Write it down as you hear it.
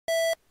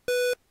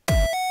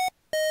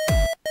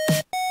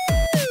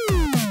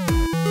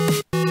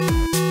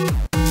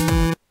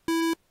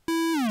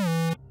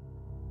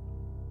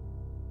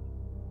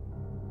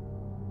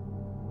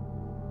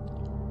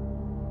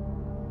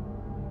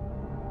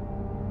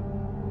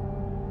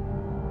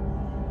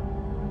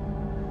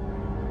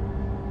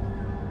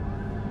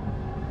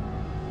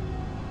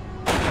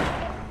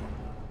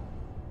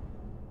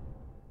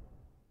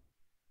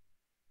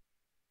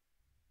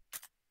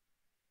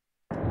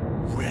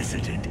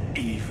Resident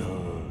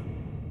Evil.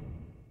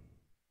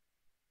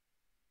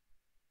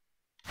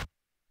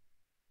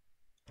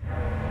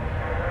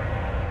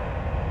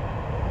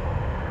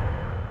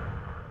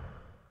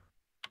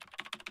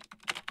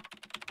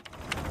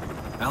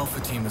 Alpha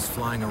Team is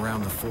flying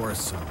around the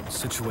forest zone,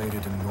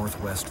 situated in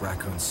northwest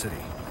Raccoon City,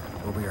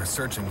 where we are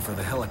searching for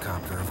the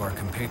helicopter of our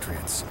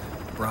compatriots,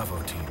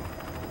 Bravo Team,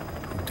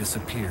 who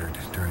disappeared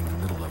during the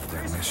middle of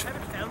their mission.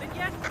 Haven't found it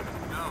yet?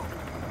 No,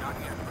 not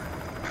yet, Brad.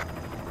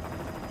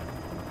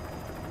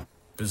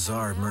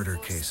 Bizarre murder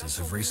cases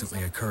have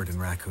recently occurred in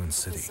Raccoon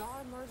City.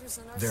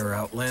 There are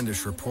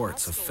outlandish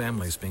reports of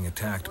families being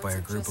attacked by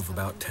a group of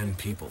about 10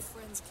 people.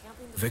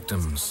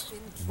 Victims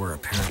were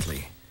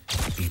apparently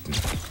eaten.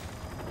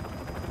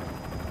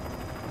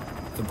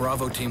 The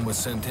Bravo Team was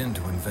sent in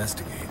to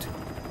investigate,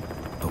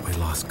 but we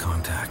lost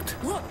contact.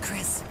 Look,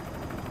 Chris.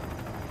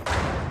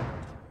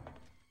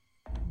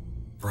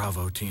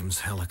 Bravo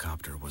Team's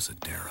helicopter was a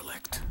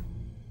derelict.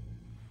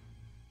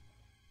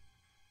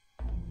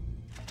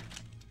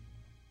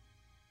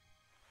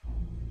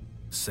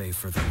 Save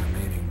for the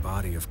remaining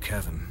body of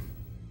Kevin.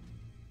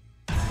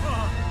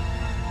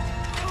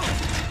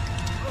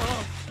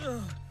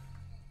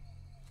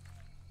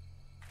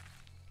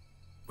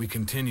 We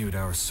continued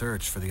our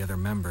search for the other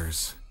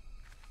members,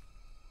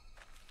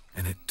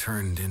 and it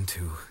turned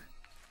into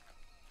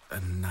a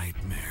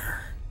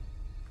nightmare.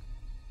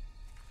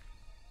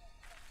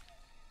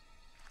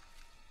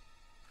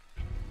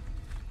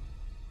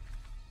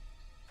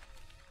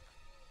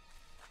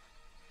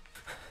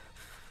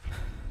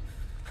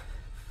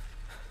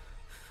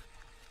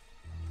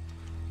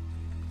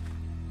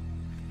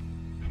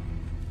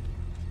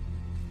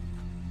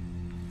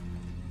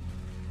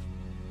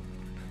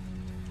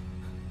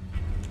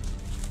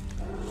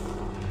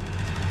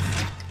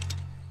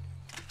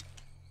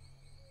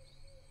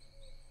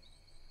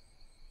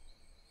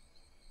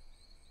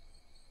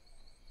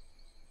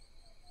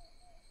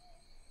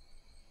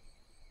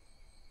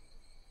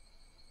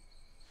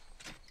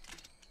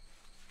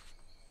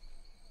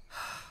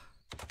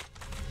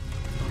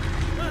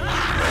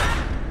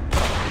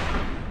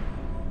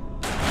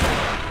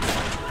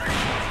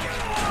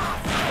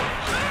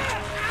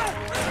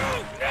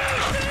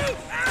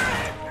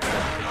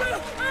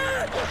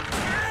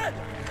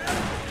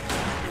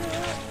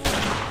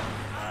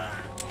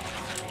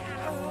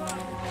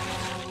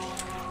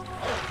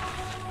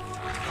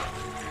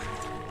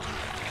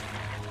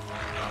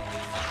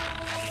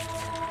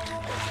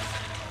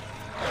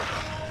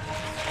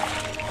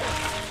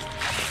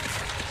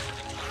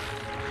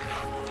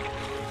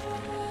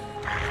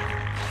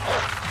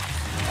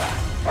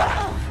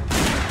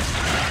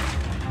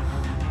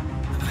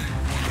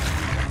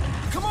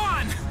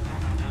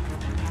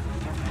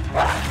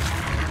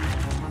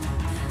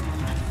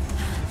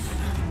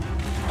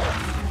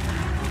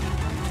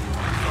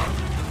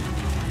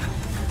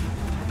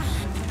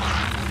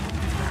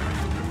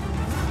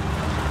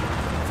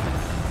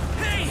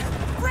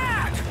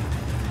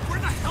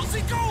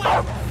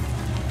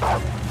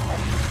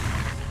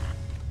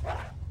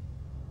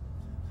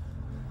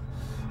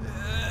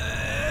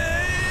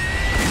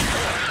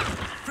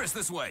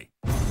 This way.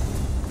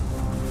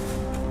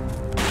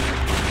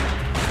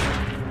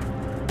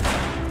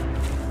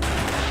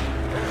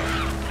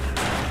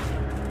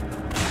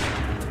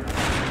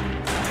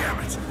 Damn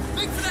it!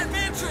 Make for that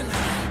mansion!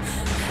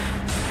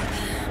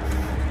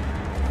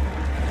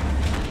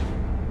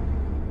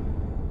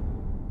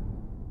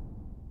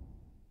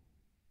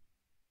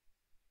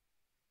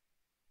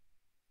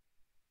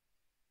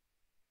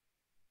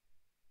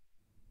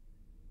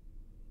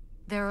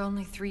 There are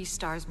only 3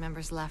 STARS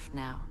members left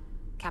now.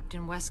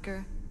 Captain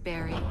Wesker,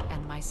 Barry,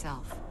 and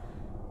myself.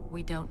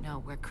 We don't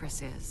know where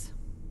Chris is.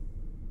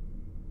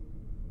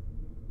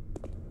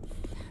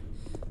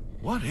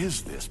 What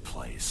is this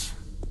place?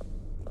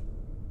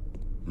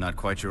 Not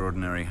quite your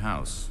ordinary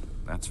house,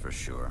 that's for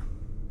sure.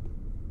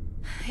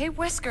 Hey,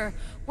 Wesker,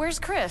 where's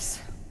Chris?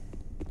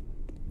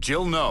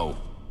 Jill, no!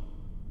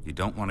 You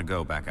don't want to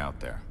go back out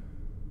there.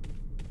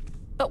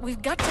 But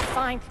we've got to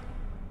find...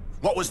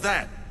 What was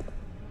that?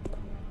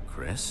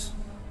 Chris?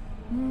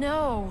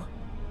 No.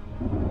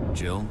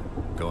 Jill,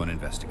 go and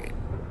investigate.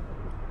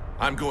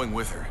 I'm going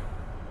with her.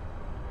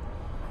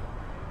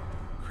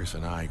 Chris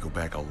and I go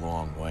back a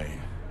long way.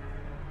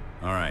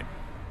 All right.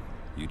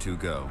 You two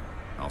go.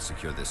 I'll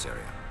secure this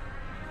area.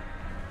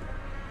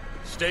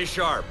 Stay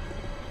sharp.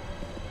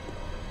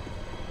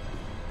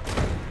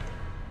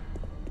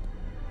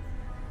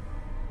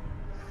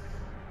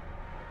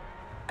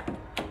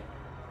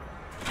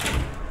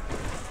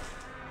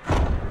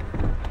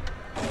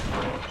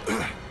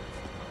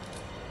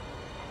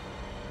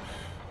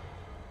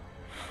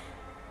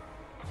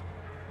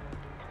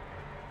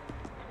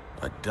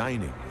 A dining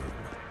room.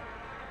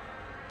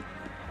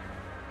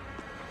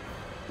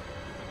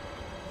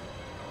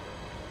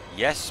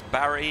 Yes,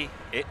 Barry,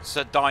 it's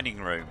a dining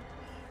room.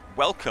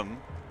 Welcome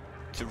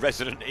to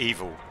Resident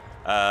Evil.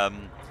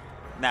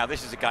 Now,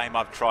 this is a game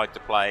I've tried to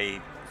play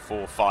 4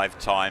 or 5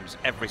 times.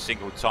 Every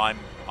single time,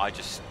 I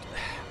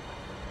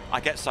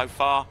get so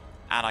far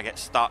and I get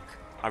stuck.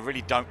 I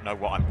really don't know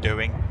what I'm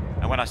doing.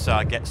 And when I say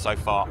I get so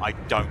far, I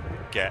don't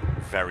get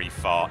very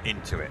far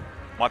into it.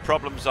 My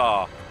problems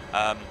are,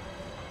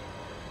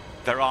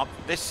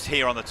 this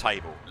here on the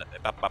table,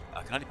 I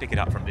can only pick it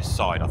up from this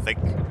side, I think,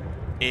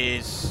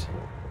 is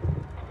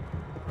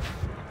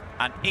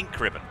an ink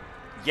ribbon.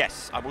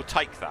 Yes, I will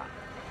take that.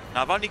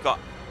 Now, I've only got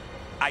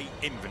 8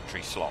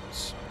 inventory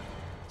slots,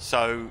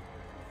 so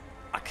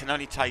I can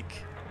only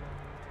take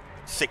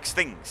 6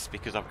 things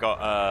because I've got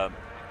a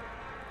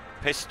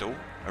pistol,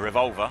 a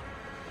revolver,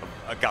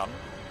 a gun,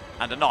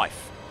 and a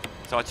knife.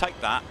 So I take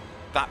that,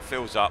 that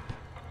fills up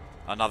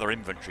another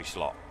inventory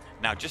slot.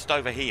 Now, just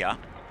over here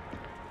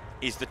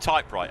is the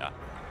typewriter.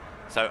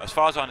 So as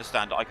far as I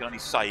understand, I can only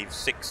save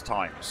 6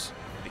 times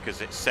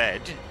because it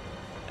said,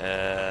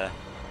 there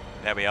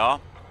we are,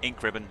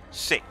 ink ribbon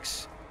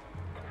 6.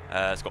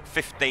 It's got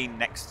 15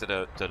 next to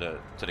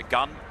the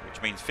gun,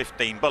 which means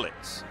 15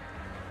 bullets.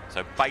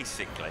 So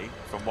basically,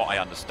 from what I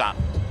understand,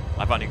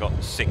 I've only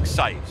got 6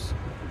 saves.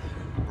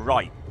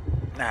 Right,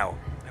 now,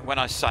 when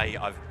I say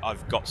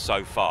I've got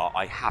so far,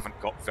 I haven't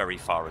got very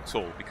far at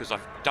all because I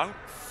don't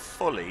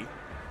fully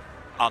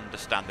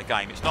understand the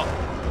game. It's not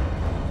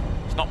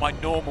my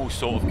normal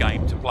sort of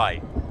game to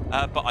play,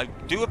 but I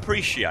do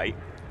appreciate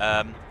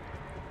the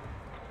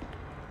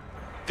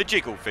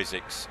jiggle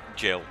physics,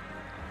 Jill.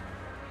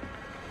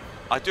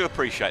 I do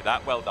appreciate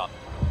that. Well done.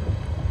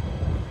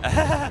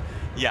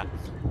 Yeah,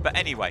 but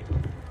anyway,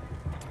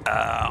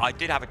 I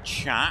did have a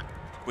chat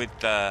with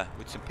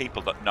some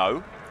people that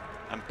know,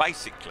 and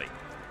basically,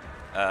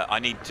 I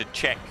need to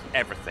check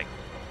everything.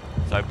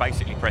 So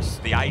basically, press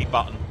the A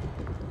button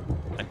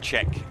and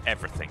check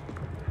everything.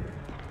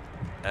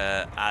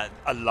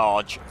 A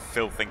large,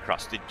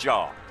 filth-encrusted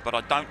jar, but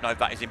I don't know if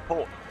that is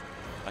important.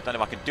 I don't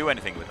know if I can do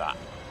anything with that.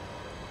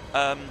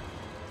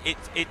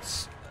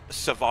 It's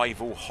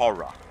survival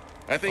horror.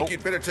 I think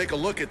you'd better take a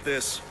look at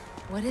this.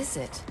 What is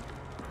it?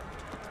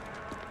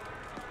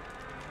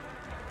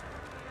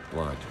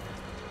 Blood.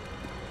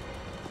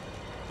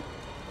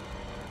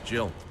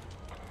 Jill,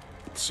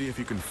 see if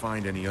you can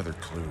find any other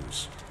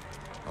clues.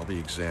 I'll be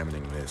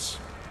examining this.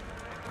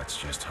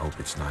 Let's just hope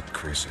it's not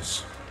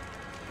Chris's.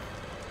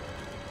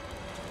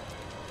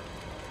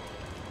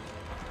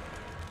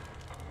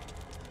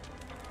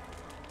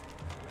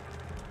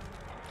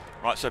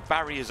 Right, so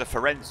Barry is a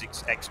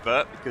forensics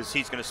expert because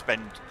he's going to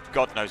spend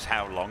God knows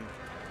how long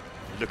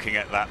looking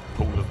at that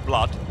pool of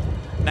blood.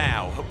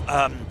 Now,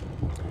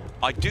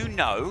 I do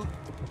know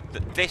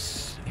that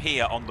this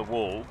here on the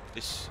wall,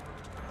 this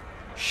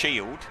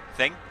shield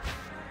thing,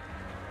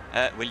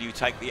 will you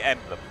take the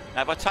emblem?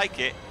 Now, if I take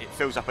it, it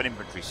fills up an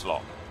inventory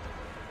slot.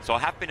 So I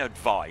have been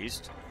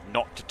advised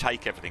not to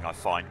take everything I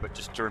find, but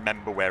just to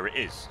remember where it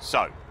is.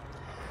 So,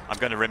 I'm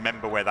going to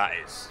remember where that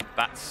is.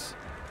 That's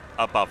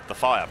above the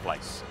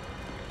fireplace.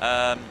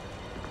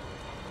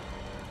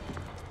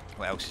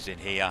 What else is in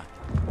here?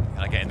 Can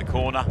I get in the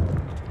corner?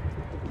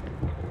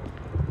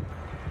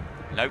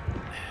 Nope.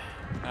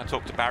 Can I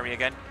talk to Barry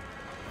again?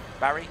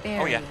 Barry?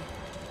 Oh, yeah.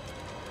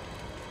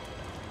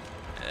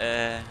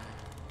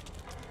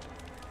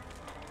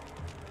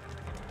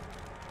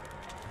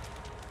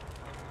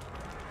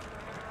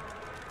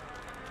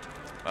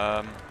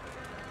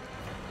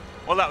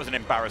 Well, that was an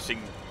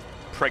embarrassing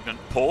pregnant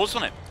pause,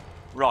 wasn't it?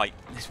 Right,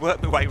 let's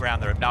work my way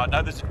around the room. Now, I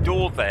know there's a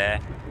door there,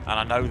 and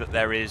I know that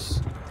there is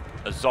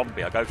a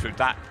zombie. I go through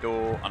that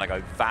door, and I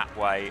go that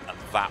way,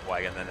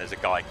 and then there's a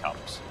guy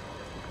comes.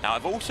 Now,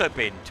 I've also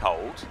been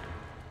told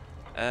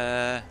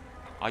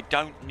I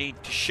don't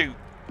need to shoot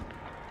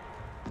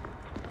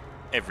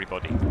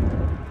everybody.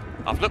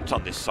 I've looked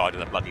on this side of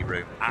the bloody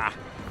room.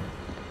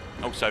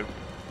 Also,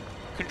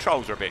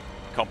 controls are a bit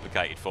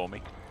complicated for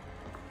me.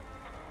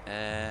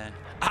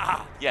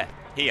 Yeah,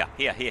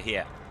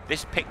 here.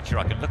 This picture,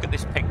 I can look at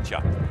this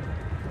picture.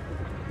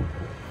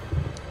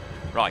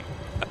 Right,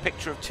 a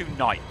picture of 2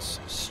 knights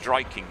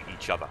striking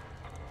each other.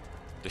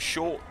 The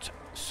short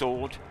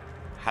sword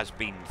has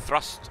been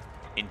thrust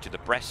into the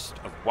breast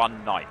of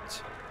one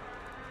knight,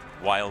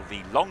 while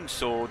the long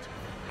sword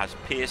has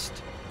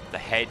pierced the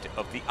head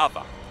of the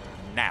other.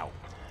 Now,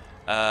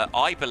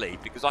 I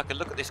believe, because I can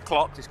look at this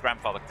clock, this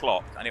grandfather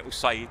clock, and it will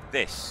say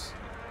this: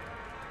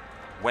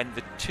 when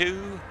the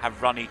 2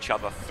 have run each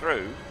other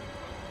through,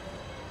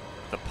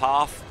 the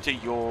path to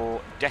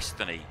your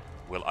destiny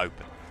will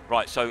open.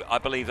 Right, so I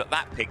believe that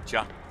that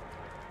picture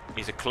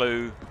is a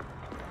clue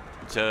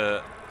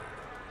to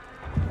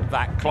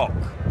that clock.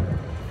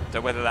 So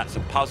whether that's a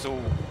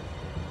puzzle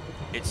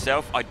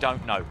itself, I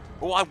don't know.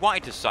 All I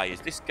wanted to say is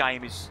this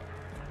game is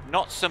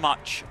not so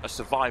much a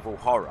survival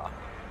horror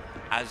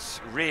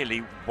as really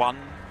one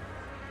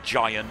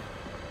giant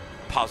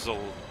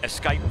puzzle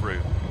escape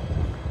room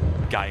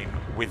game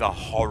with a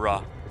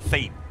horror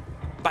theme,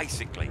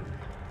 basically.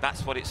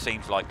 That's what it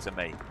seems like to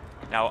me.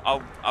 Now,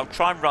 I'll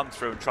try and run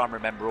through and try and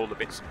remember all the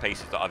bits and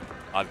pieces that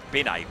I've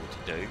been able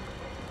to do,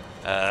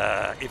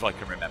 if I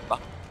can remember.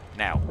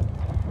 Now,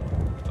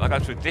 if I go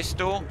through this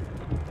door,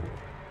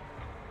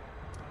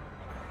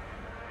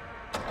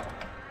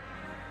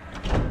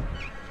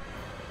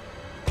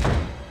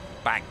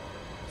 bang.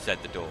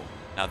 said the door.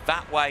 Now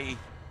that way,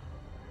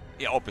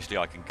 yeah, obviously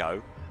I can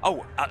go.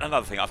 Oh,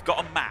 another thing, I've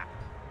got a map.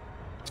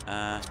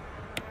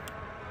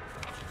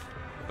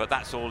 But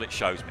that's all it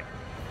shows me.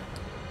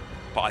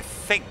 But I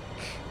think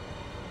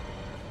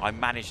I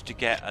managed to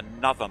get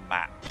another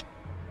map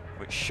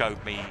which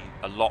showed me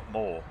a lot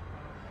more.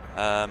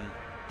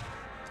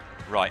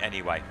 Right,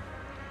 anyway.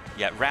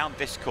 Yeah, round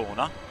this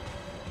corner.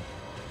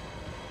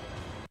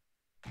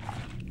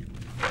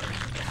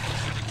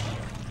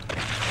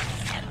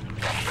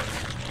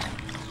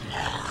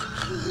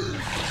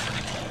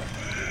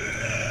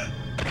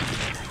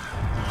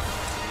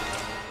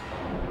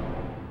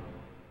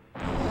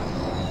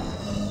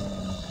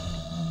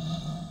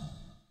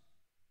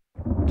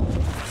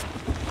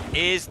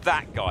 Is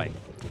that guy.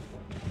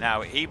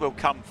 Now, he will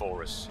come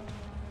for us.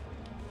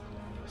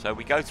 So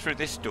we go through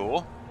this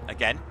door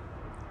again.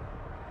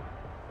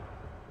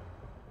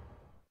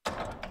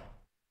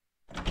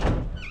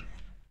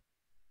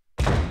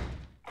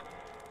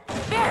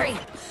 Barry!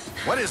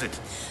 What is it?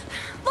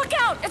 Look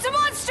out! It's a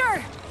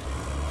monster!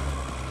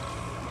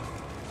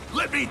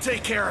 Let me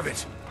take care of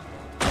it!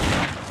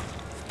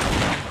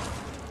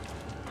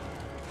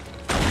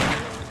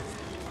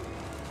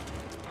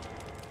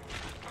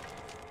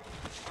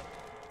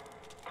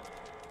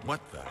 What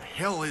the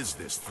hell is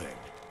this thing?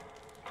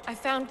 I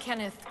found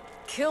Kenneth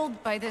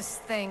killed by this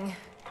thing.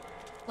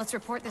 Let's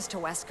report this to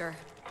Wesker.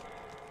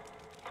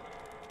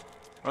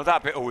 Well,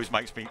 that bit always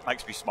makes me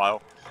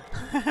smile.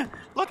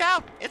 Look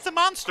out! It's a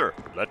monster!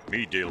 Let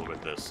me deal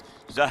with this.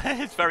 So,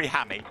 it's very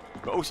hammy,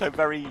 but also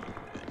very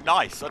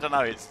nice. I don't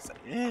know,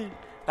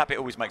 that bit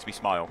always makes me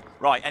smile.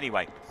 Right,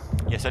 anyway.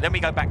 Yeah, so then we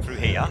go back through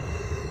here.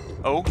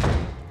 Oh.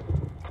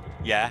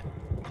 Yeah.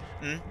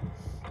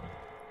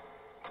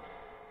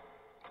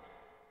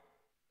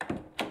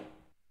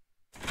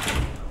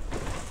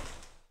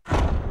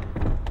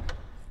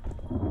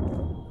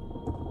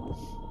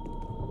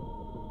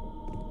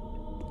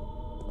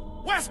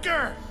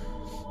 Wesker!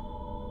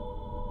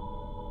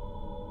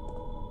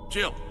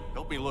 Jill,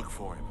 help me look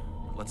for him.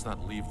 Let's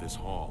not leave this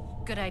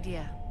hall. Good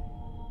idea.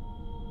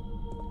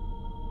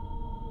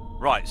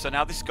 Right, so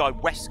now this guy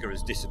Wesker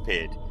has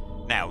disappeared.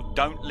 Now,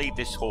 don't leave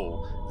this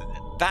hall.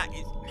 That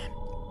is...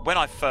 When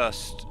I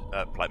first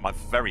played, my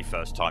very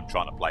first time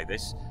trying to play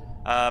this,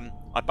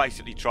 I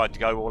basically tried to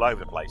go all over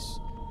the place.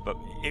 But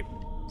it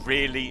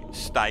really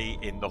stay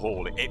in the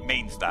hall. It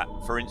means that,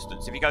 for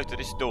instance, if you go to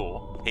this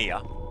door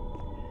here,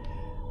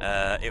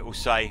 it will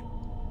say...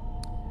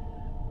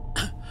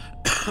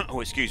 oh,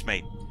 excuse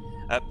me.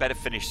 Better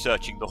finish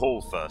searching the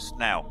hall first.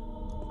 Now,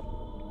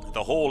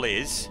 the hall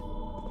is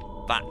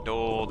that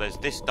door. There's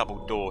this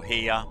double door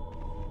here.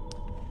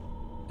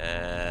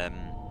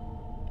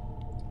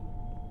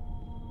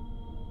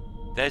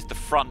 There's the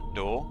front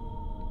door.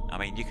 I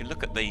mean, you can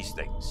look at these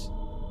things.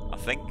 I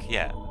think,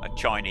 yeah, a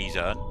Chinese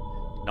urn.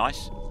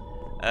 Nice.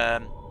 Yeah,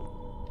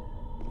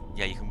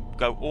 you can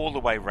go all the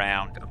way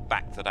round and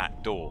back to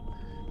that door.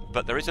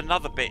 But there is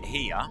another bit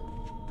here,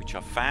 which I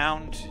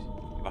found,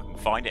 if I can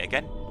find it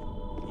again.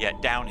 Yeah,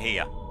 down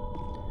here.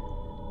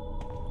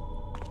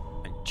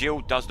 And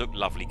Jill does look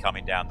lovely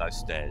coming down those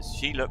stairs.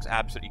 She looks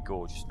absolutely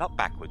gorgeous. Not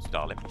backwards,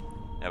 darling.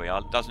 There we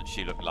are. Doesn't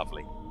she look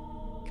lovely?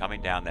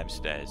 Coming down them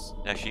stairs.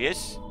 There she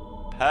is.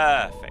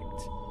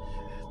 Perfect.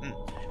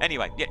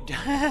 Anyway,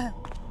 yeah.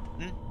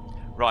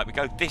 Right, we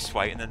go this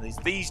way, and then there's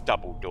these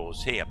double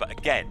doors here. But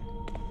again,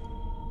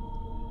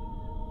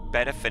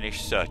 better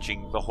finish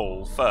searching the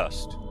hall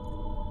first.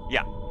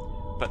 Yeah,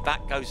 but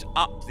that goes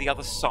up the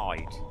other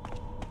side.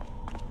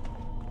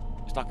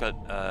 It's like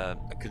a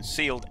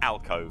concealed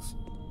alcove.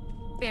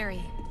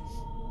 Barry.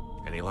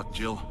 Any luck,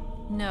 Jill?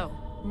 No,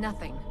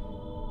 nothing.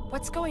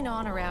 What's going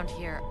on around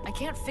here? I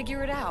can't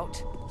figure it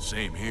out.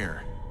 Same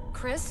here.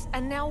 Chris,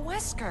 and now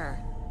Wesker.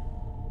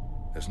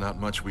 There's not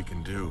much we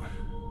can do.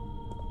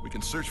 We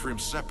can search for him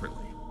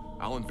separately.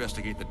 I'll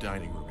investigate the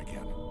dining room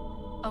again.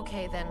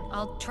 Okay, then.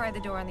 I'll try the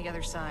door on the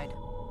other side.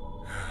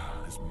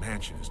 This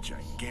mansion is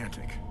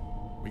gigantic.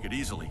 We could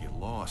easily get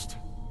lost.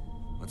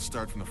 Let's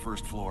start from the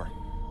first floor.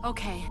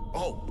 Okay.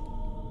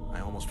 Oh! I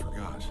almost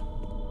forgot.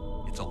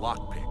 It's a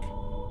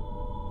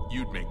lockpick.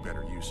 You'd make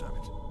better use of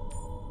it.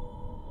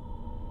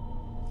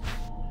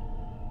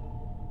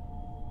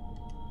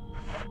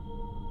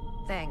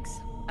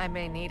 Thanks. I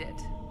may need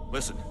it.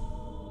 Listen,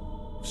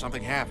 if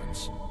something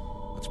happens,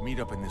 let's meet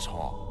up in this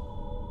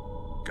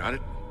hall. Got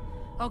it?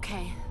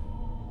 Okay.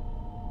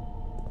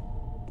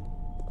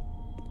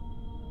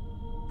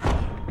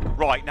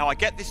 Right, now I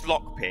get this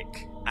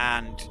lockpick,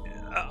 and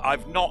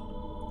I've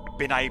not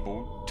been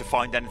able to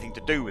find anything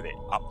to do with it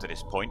up to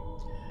this point.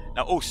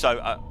 Now, also,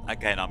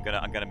 again, I'm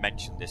gonna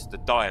mention this. The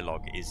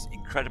dialogue is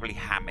incredibly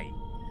hammy,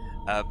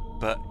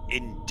 but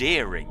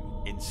endearing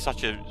in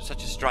such a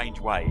strange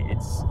way.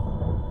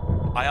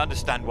 I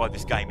understand why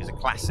this game is a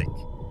classic,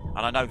 and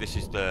I know this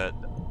is the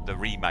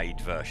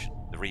remade version,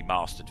 the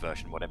remastered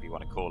version, whatever you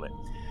want to call it.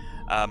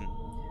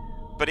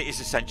 But it is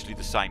essentially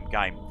the same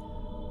game.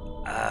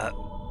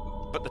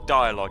 But the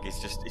dialogue is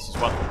just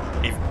one.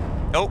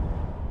 Oh,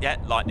 yeah,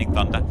 lightning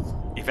thunder.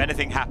 If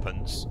anything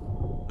happens,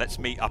 Let's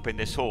meet up in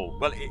this hall.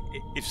 Well,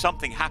 if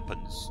something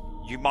happens,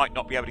 you might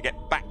not be able to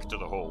get back to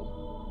the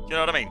hall. Do you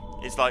know what I mean?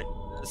 It's like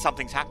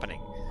something's happening.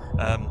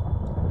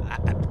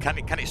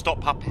 Can it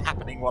stop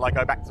happening while I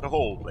go back to the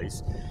hall,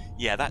 please?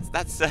 Yeah,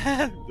 that's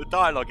the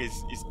dialogue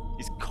is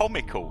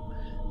comical,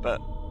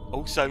 but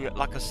also,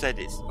 like I said,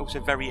 it's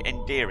also very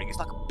endearing. It's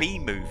like a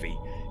B-movie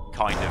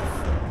kind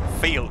of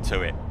feel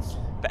to it.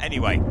 But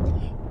anyway,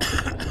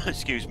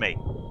 excuse me.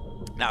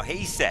 Now,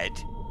 he said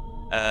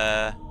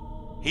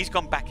he's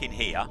gone back in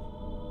here,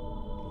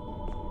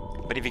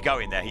 but if you go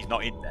in there, he's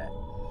not in there.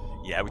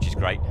 Yeah, which is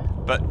great.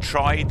 But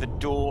try the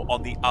door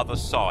on the other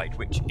side,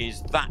 which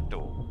is that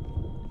door.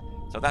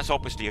 So that's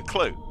obviously a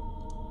clue.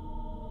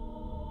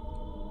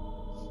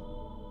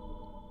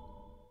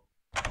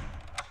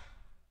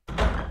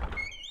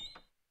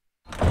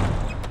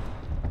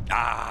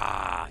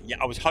 Ah, yeah,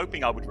 I was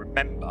hoping I would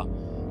remember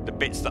the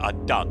bits that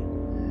I'd done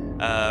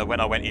when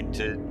I went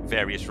into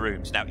various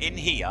rooms. Now, in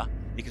here,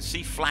 you can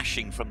see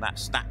flashing from that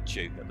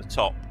statue at the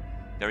top.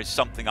 There is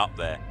something up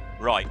there.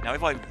 Right, now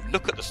if I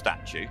look at the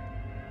statue,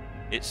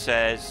 it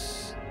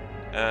says,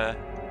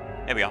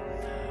 here we are,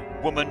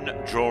 woman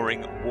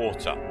drawing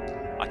water.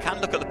 I can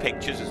look at the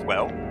pictures as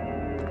well,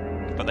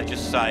 but they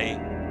just say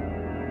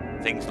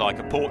things like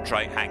a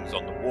portrait hangs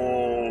on the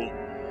wall,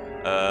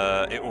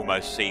 it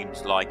almost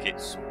seems like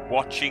it's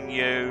watching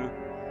you,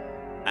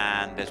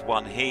 and there's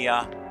one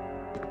here.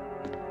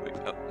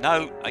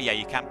 No, yeah,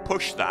 you can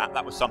push that.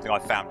 That was something I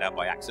found out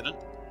by accident.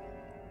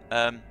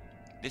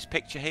 This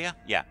picture here,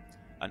 yeah.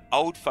 An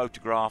old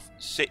photograph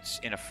sits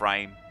in a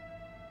frame.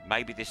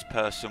 Maybe this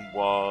person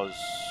was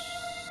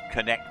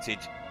connected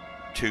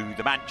to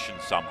the mansion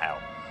somehow.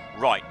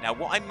 Right, now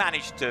what I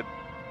managed to,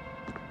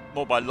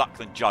 more by luck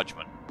than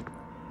judgment,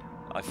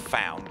 I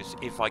found is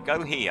if I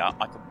go here,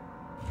 I can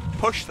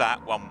push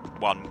that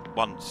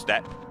one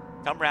step,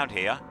 come round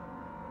here,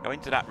 go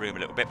into that room a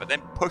little bit, but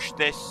then push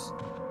this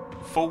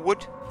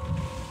forward.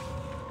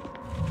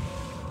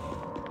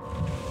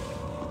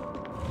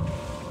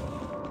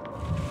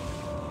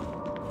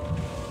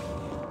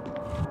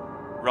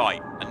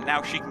 Right, and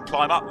now she can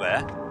climb up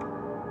there.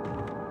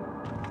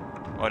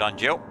 Well done,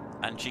 Jill.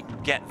 And she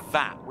can get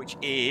that, which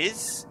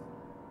is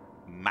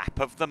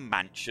map of the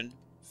mansion,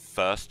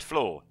 first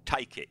floor.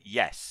 Take it,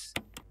 yes.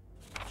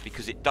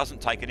 Because it doesn't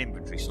take an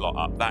inventory slot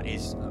up. That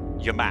is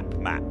your map.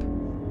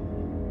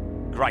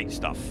 Great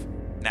stuff.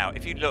 Now,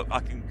 if you look, I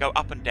can go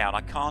up and down.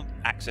 I can't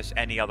access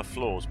any other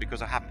floors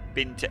because I haven't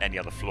been to any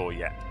other floor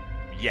yet.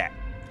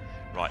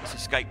 Right, let's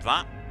escape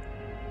that.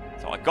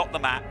 So I got the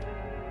map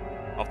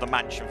of the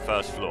mansion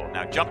first floor.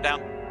 Now jump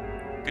down.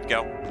 Good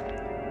girl.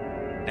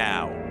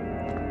 Now,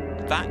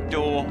 that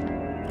door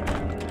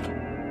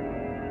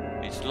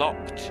is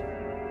locked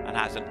and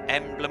has an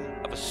emblem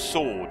of a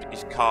sword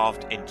is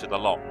carved into the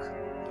lock.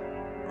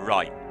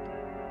 Right.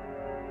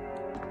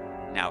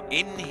 Now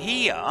in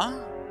here,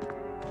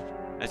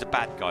 there's a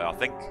bad guy, I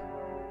think.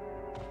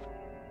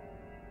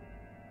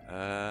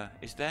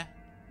 Is there?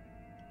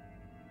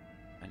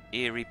 An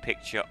eerie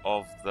picture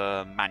of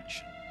the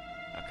mansion.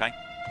 Okay.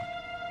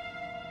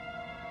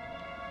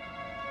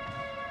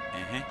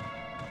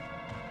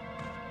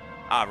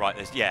 Ah, right,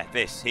 there's, yeah,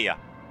 this here.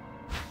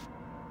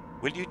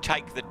 Will you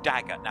take the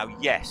dagger? Now,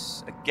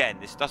 yes, again,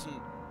 this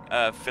doesn't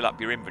fill up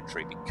your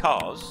inventory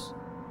because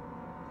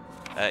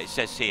it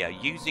says here,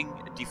 using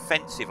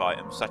defensive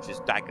items such as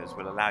daggers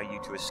will allow you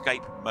to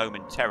escape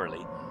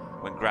momentarily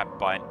when grabbed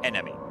by an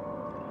enemy.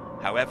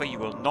 However, you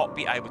will not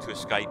be able to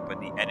escape when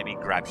the enemy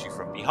grabs you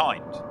from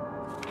behind.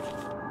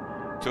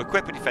 To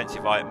equip a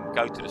defensive item,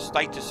 go to the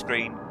status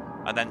screen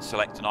and then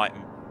select an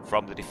item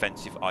from the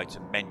defensive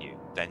item menu.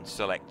 Then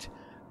select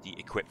the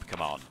equip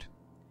command.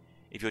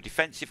 If your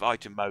defensive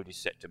item mode is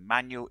set to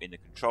manual in the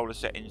controller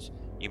settings,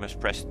 you must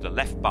press the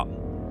left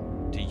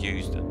button to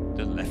use the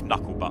left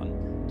knuckle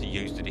button to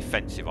use the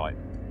defensive item.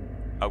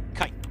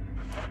 Okay,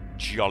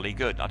 jolly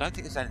good. I don't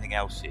think there's anything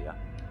else here.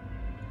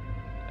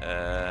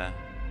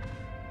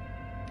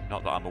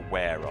 Not that I'm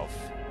aware of.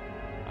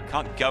 I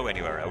can't go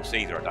anywhere else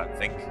either, I don't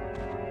think.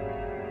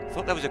 I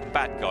thought there was a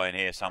bad guy in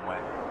here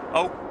somewhere.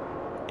 Oh,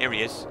 here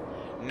he is.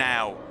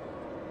 Now,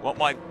 what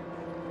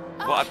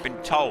I've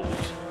been told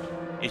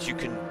is you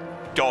can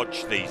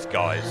dodge these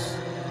guys.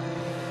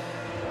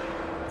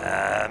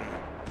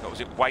 What was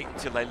it? Wait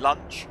until they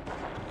lunge?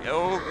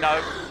 Oh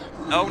no!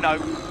 Oh no!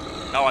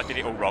 No, I did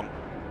it all wrong.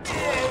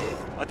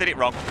 I did it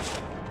wrong.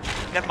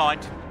 Never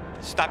mind.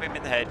 Stab him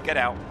in the head. Get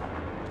out.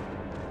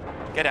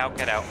 Get out.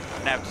 Get out.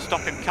 Now to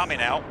stop him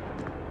coming out,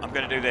 I'm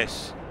going to do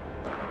this.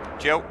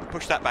 Jill,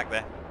 push that back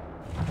there,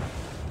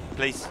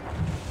 please,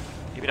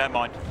 if you don't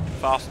mind.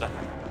 Faster.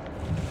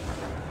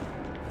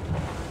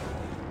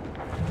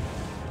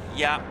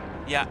 Yeah,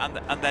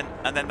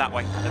 and then that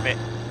way a bit.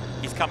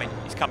 He's coming.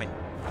 He's coming.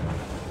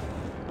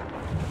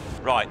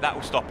 Right, that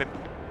will stop him.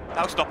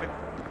 That will stop him.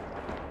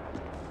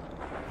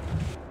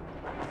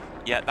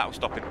 Yeah, that will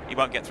stop him. He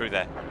won't get through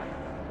there.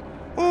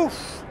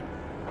 Oof.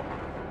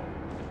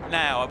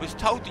 Now, I was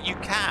told that you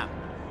can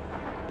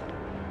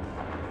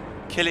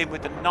kill him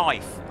with a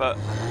knife, but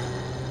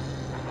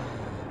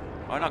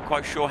I'm not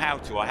quite sure how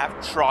to. I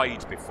have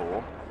tried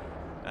before,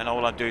 and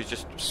all I do is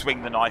just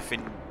swing the knife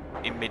in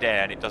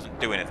midair and it doesn't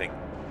do anything.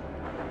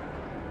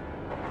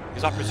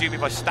 Because I presume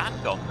if I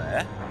stand on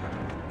there,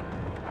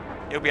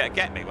 he'll be able to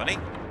get me, won't he?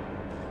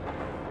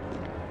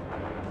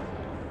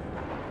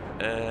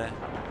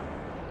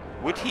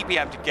 Would he be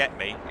able to get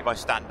me if I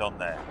stand on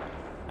there?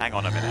 Hang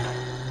on a minute.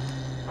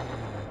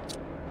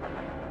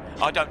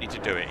 I don't need to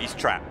do it. He's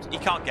trapped. He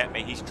can't get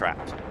me. He's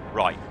trapped.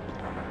 Right.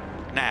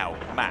 Now,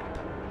 map.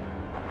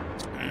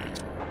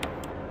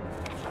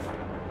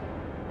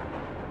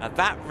 Now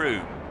that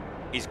room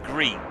is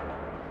green.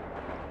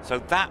 So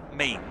that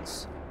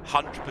means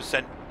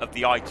 100% of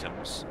the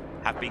items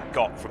have been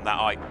got from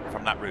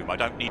that room. I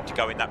don't need to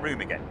go in that room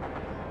again.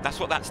 That's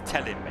what that's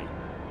telling me.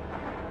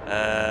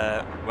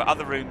 Where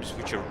other rooms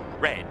which are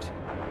red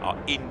are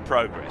in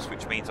progress,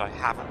 which means I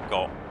haven't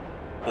got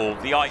all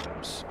the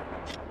items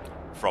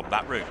from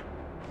that room.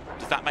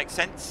 Does that make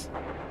sense?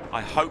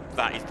 I hope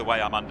that is the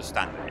way I'm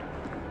understanding it.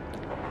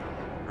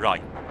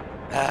 Right.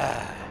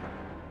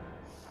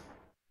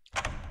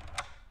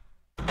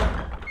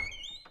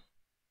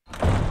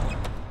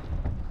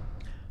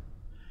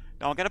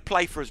 Now I'm going to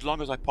play for as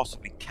long as I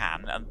possibly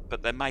can,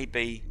 but there may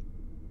be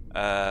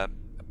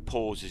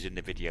pauses in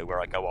the video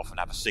where I go off and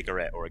have a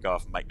cigarette, or I go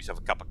off and make myself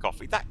a cup of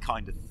coffee, that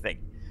kind of thing.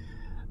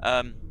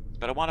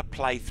 But I want to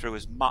play through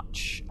as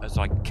much as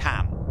I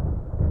can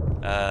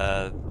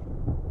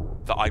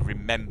that I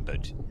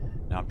remembered.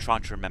 Now I'm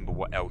trying to remember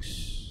what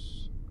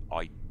else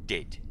I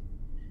did.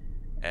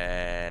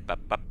 Go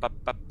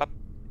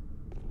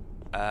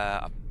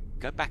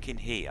back in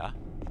here,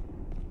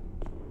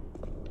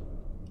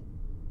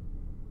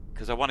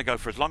 because I want to go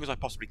for as long as I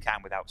possibly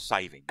can without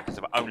saving, because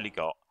I've only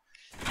got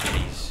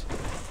these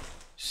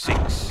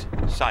 6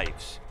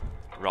 saves.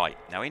 Right,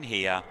 now in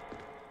here,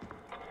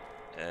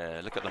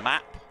 look at the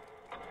map.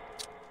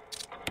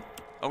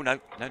 Oh no,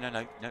 no, no,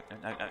 no, no, no,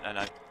 no, no,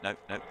 no, no,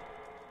 no.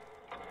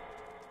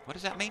 What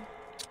does that mean?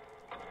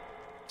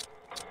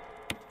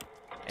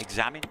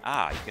 Examine?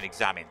 Ah, you can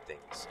examine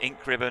things.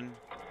 Ink ribbon.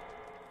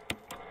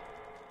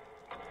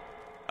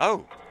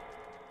 Oh,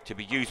 to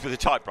be used with a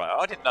typewriter.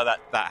 Oh, I didn't know that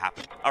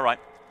happened. All right,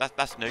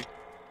 that's new.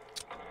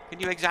 Can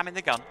you examine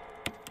the gun?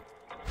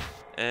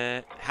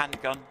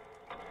 Handgun.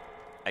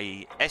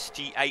 A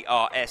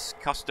STARS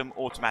custom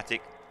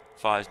automatic,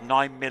 fires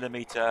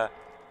 9mm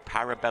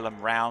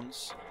parabellum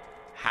rounds.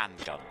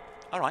 Handgun.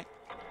 All right.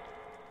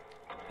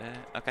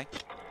 Okay.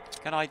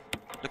 Can I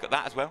look at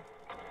that as well?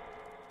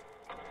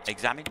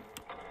 Examine.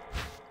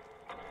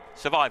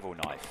 Survival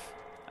knife.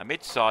 A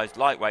mid-sized,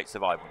 lightweight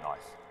survival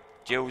knife.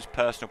 Jill's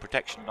personal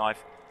protection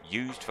knife,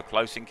 used for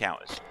close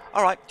encounters.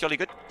 All right, jolly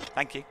good.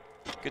 Thank you.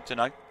 Good to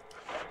know.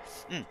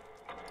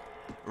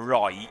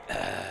 Right.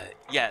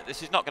 Yeah,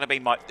 this is not going to be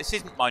my... This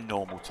isn't my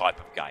normal type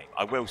of game.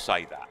 I will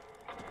say that.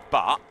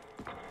 But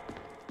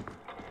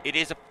it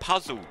is a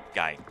puzzle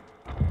game.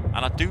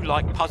 And I do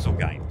like puzzle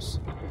games.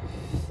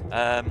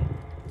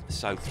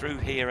 So through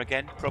here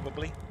again,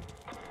 probably.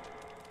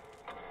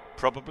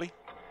 Probably.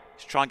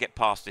 Let's try and get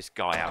past this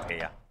guy out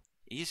here.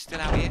 He is still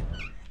out here?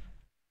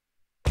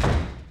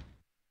 I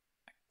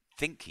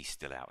think he's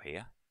still out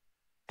here.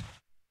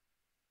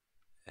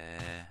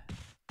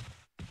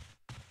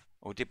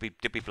 Or did we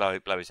blow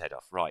his head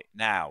off? Right,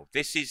 now,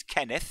 this is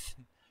Kenneth,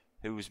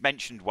 who was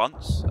mentioned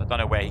once. I don't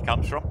know where he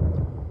comes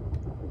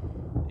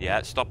from.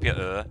 Yeah, stop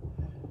your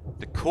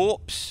The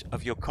corpse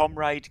of your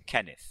comrade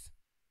Kenneth.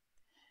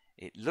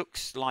 It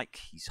looks like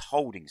he's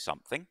holding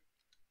something.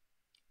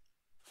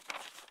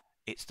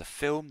 It's the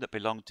film that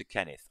belonged to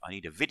Kenneth. I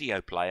need a video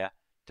player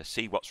to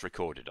see what's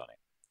recorded on it.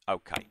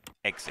 Okay,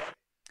 exit.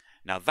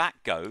 Now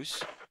that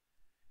goes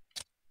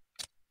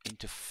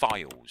into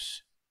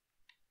files.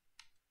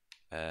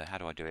 How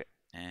do I do it?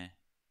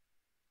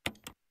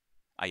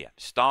 Oh yeah,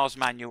 Stars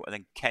manual and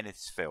then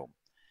Kenneth's film.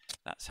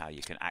 That's how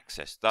you can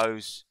access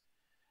those.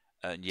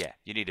 And yeah,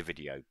 you need a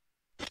video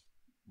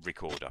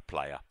recorder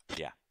player.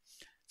 Yeah.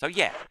 So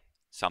yeah,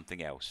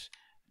 something else.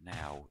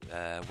 Now,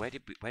 where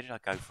did I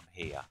go from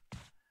here?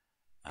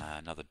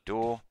 Another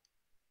door.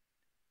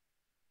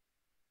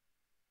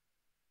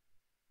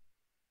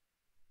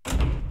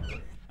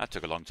 That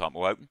took a long time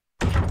to open.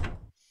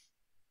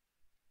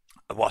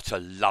 What a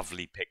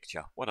lovely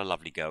picture. What a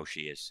lovely girl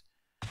she is.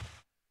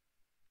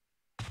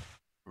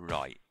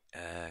 Right.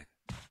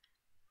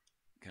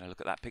 Can I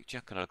look at that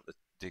picture? Can I look at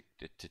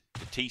the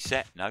tea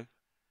set? No.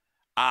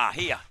 Ah,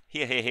 here.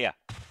 Here.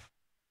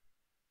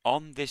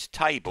 On this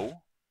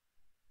table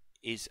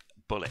is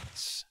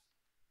bullets.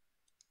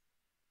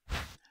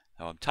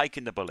 Now I'm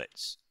taking the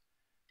bullets.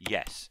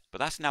 Yes, but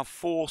that's now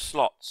 4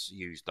 slots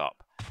used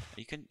up.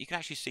 You can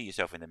actually see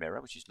yourself in the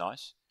mirror, which is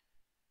nice.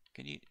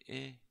 Can you?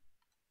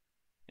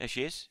 There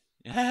she is.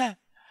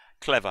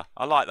 Clever.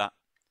 I like that.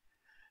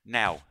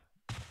 Now,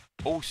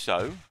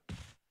 also,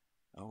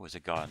 oh, there's a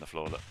guy on the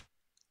floor. Look.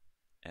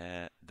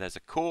 There's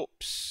a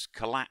corpse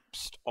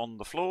collapsed on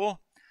the floor,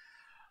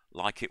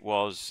 like it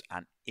was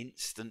an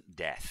instant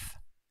death.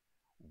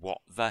 What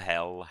the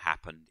hell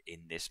happened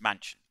in this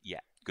mansion?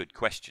 Yeah, good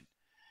question.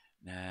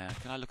 Now,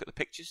 can I look at the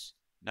pictures?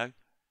 No?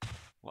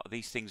 What are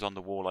these things on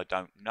the wall? I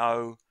don't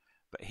know.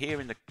 But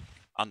here in the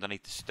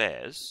underneath the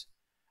stairs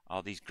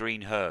are these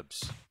green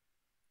herbs.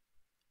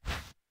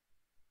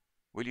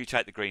 Will you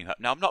take the green herb?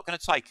 Now, I'm not going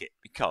to take it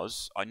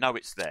because I know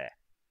it's there.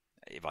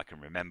 If I can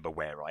remember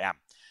where I am.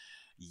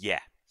 Yeah.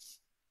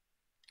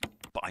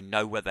 But I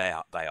know where they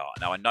are.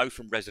 Now, I know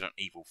from Resident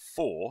Evil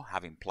 4,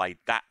 having played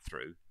that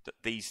through, that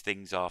these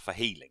things are for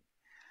healing.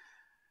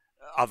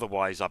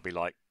 Otherwise, I'd be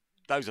like,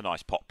 those are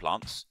nice pot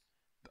plants.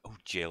 Oh,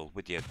 Jill,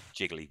 with your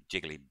jiggly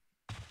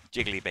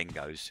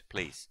bingos,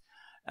 please.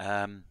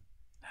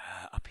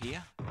 Up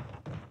here?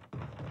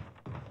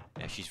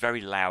 Yeah, she's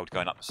very loud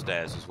going up the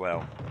stairs as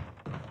well.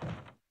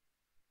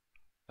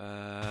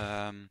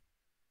 Let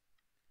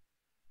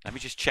me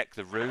just check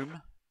the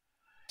room.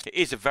 It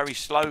is a very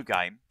slow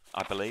game,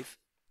 I believe.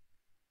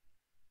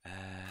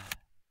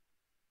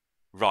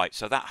 Right,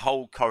 so that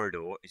whole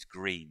corridor is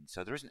green.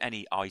 So there isn't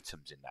any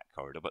items in that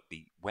corridor, but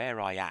where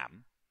I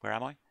am, where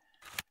am I?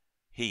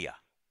 Here,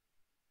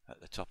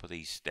 at the top of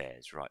these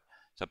stairs, right.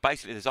 So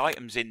basically there's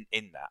items in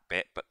that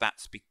bit, but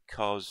that's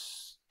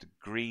because the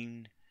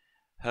green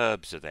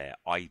herbs are there,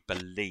 I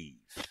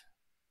believe.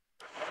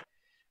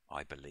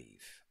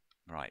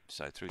 Right,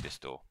 so through this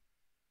door.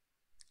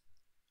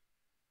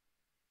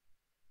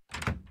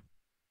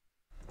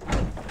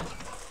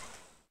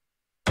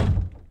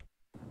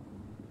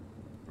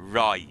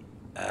 Right,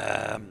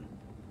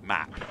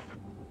 map.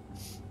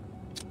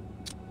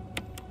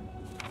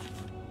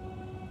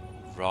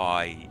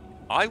 Right,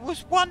 I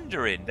was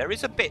wondering, there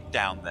is a bit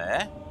down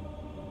there.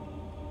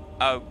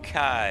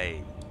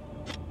 Okay.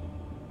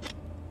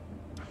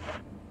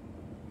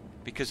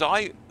 Because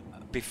I've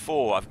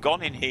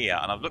gone in here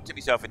and I've looked at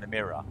myself in the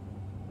mirror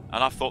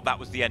and I thought that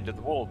was the end of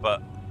the wall,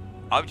 but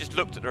I've just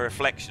looked at the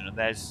reflection and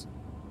there's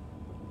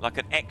like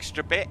an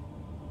extra bit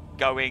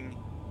going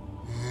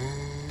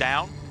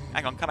down.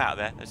 Hang on, come out of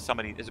there. There's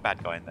a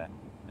bad guy in there.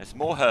 There's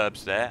more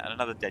herbs there and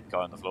another dead guy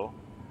on the floor.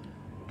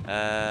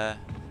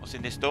 What's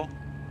in this door?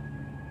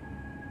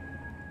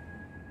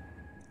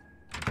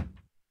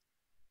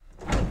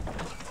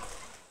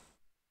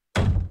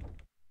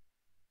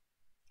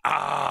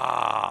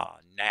 Ah,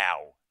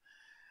 now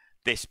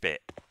this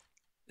bit.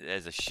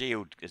 There's a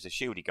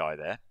shieldy guy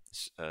there.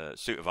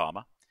 Suit of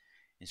armor.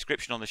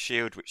 Inscription on the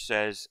shield which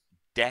says,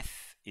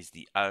 "Death is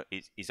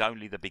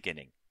only the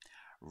beginning."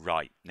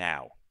 Right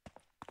now.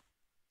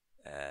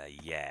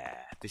 Yeah,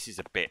 this is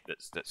a bit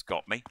that's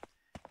got me.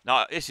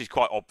 Now, this is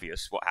quite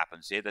obvious what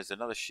happens here. There's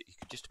another you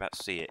can just about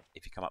see it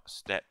if you come up the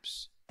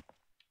steps.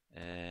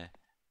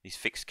 These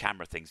fixed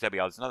camera things. There we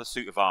are. There's another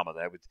suit of armor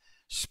there with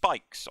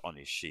spikes on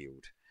his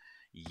shield.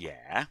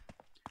 Yeah.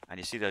 And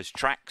you see those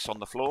tracks on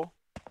the floor?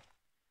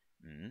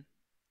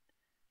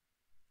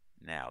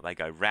 Now, they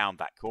go round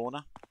that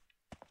corner.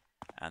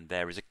 And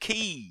there is a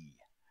key.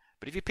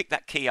 But if you pick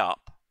that key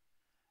up,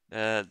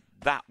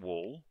 that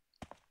wall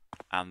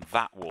and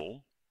that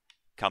wall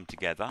come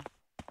together.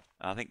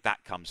 And I think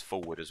that comes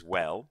forward as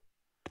well.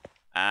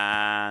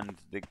 And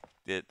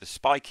the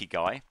spiky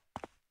guy,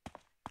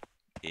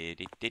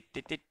 this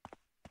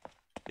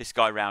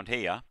guy round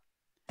here,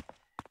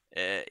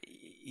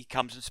 he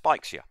comes and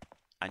spikes you,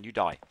 and you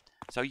die.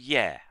 So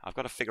yeah, I've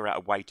got to figure out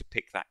a way to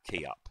pick that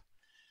key up.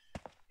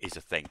 Is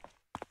a thing.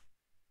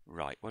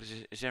 Right, what is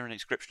it? Is there an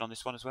inscription on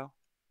this one as well?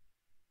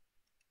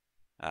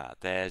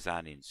 There's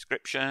an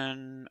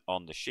inscription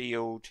on the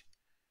shield.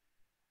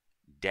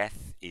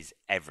 Death is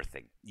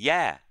everything.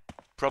 Yeah,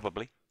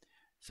 probably.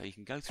 So you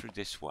can go through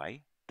this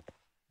way.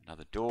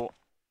 Another door.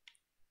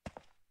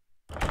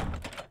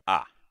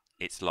 Ah,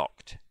 it's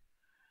locked.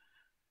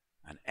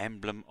 An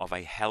emblem of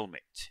a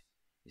helmet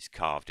is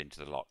carved into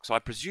the lock. So I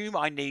presume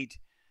I need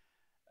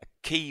a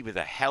key with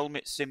a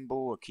helmet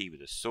symbol, a key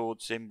with a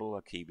sword symbol,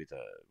 a key with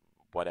a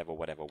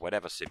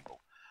whatever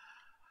symbol.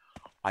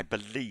 I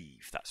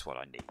believe that's what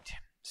I need.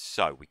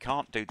 So we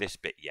can't do this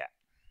bit yet.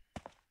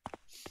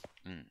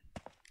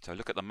 So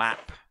look at the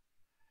map.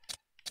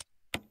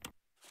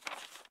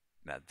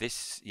 Now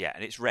this, yeah,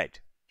 and it's red.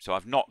 So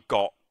I've not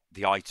got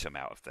the item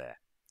out of there.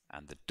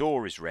 And the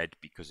door is red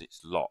because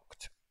it's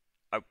locked.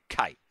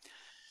 Okay.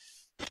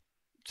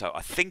 So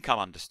I think I'm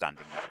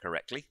understanding that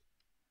correctly.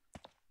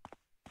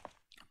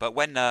 But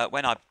when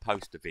I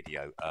post a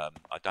video, I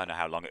don't know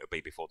how long it will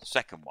be before the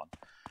second one,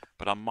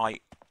 but I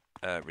might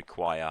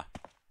require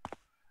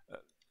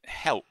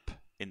help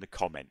in the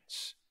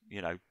comments.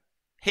 You know,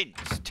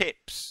 hints,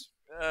 tips,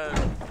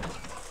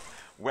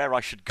 where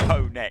I should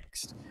go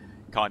next,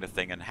 kind of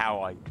thing, and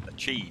how I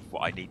achieve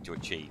what I need to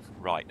achieve.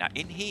 Right, now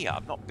in here,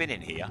 I've not been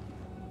in here.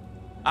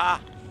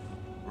 Ah,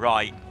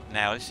 right,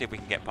 now let's see if we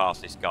can get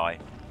past this guy.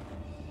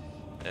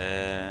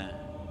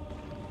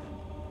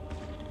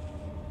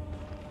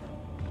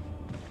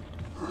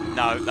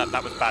 No,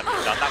 that was badly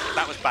done.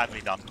 That was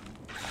badly done.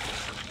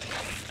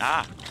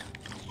 Ah.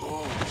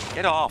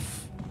 Get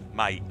off,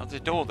 mate. There's a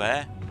door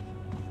there.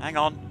 Hang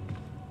on.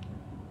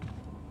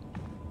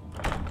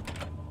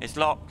 It's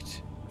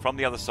locked from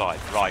the other side.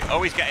 Right.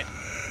 Oh, he's getting...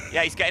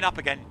 Yeah, he's getting up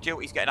again. Jill,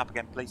 he's getting up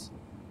again. Please.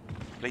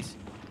 Please.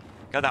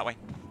 Go that way.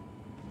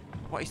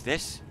 What is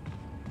this?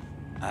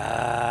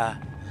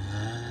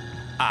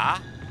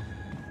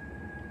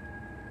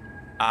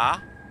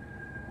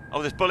 Oh,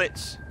 there's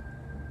bullets.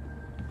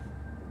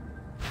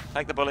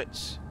 Take the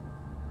bullets.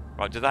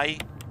 Right, do they?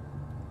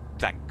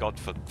 Thank God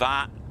for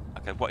that.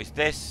 Okay, what is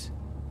this?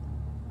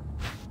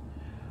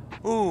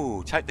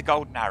 Ooh, take the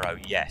golden arrow.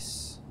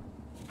 Yes.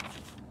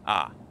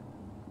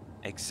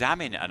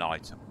 Examine an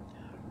item.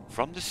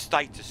 From the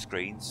status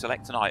screen,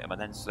 select an item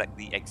and then select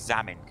the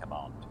examine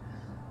command.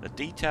 The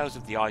details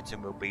of the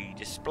item will be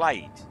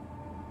displayed.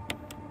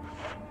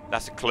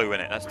 That's a clue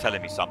in it. That's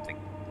telling me something.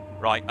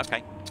 Right,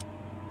 okay.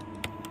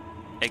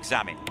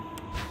 Examine.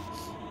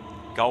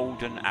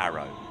 Golden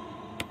arrow.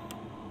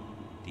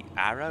 The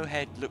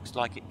arrowhead looks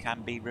like it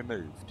can be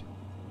removed.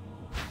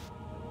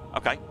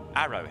 Okay,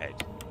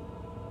 arrowhead.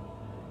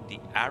 The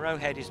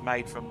arrowhead is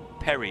made from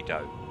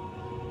peridot,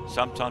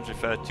 sometimes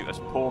referred to as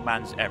poor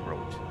man's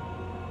emerald.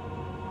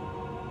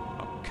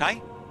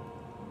 Okay.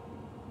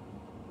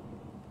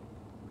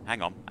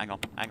 Hang on.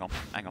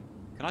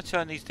 Can I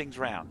turn these things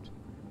round?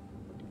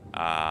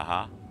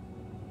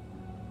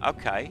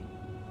 Okay.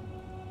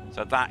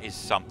 So that is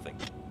something.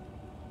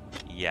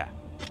 Yeah.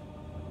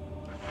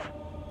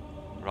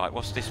 Right,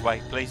 what's this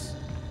way, please?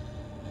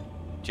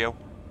 Jill?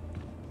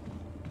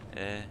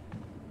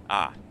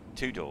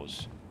 2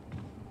 doors.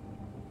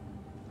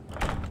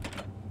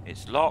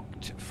 It's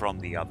locked from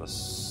the other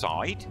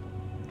side.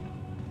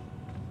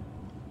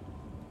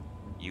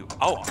 You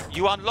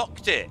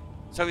unlocked it!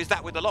 So is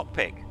that with the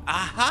lockpick?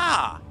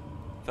 Aha!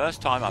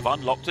 First time I've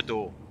unlocked a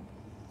door.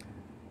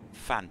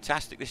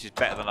 Fantastic. This is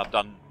better than I've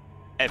done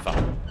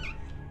ever.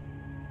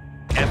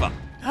 Ever.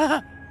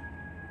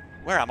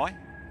 Where am I?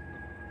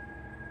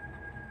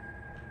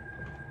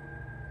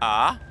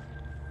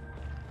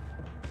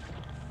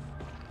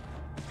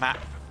 Map.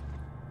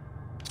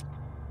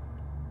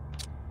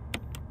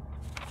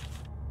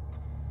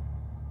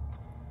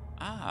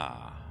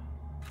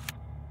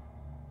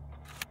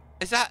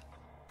 Is that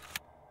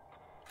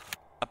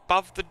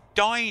above the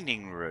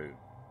dining room?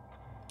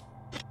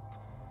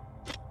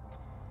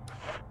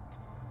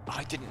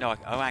 I didn't know.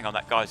 Oh, hang on.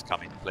 That guy's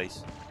coming,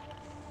 please.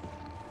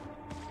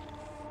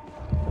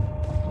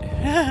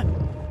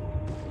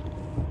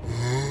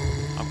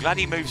 I'm glad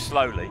he moves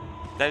slowly.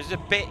 There's a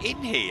bit in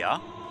here.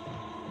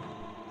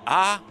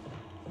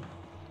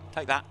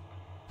 Take that.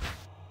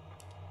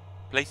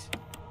 Please.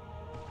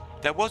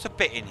 There was a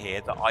bit in here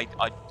that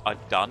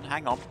I'd done.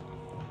 Hang on.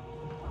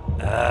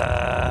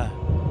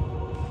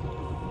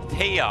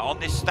 Here, on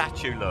this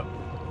statue, look.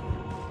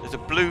 There's a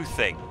blue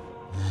thing.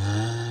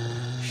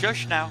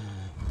 Shush now.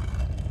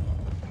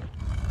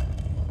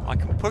 I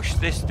can push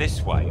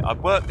this way.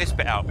 I've worked this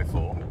bit out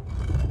before.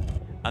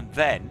 And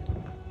then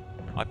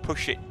I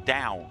push it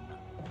down.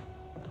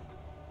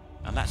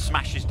 And that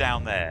smashes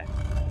down there.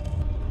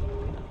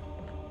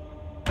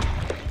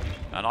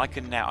 And I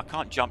can now... I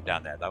can't jump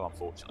down there, though,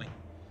 unfortunately.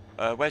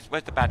 Where's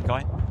the bad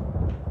guy?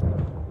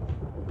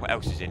 What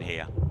else is in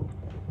here?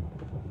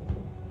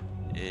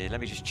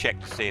 Let me just check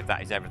to see if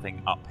that is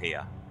everything up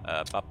here.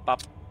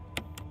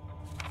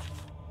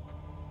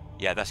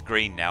 Yeah, that's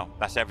green now.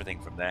 That's everything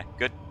from there.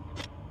 Good.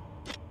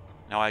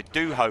 Now, I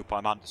do hope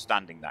I'm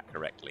understanding that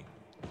correctly.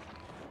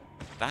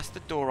 That's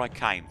the door I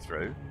came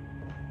through.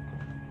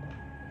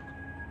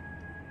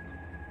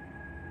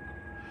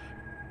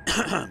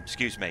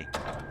 Excuse me.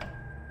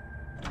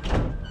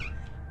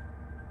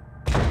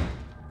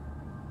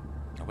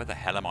 Where the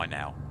hell am I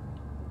now?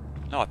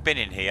 No, I've been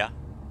in here.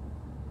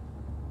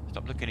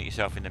 Stop looking at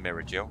yourself in the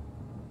mirror, Jill.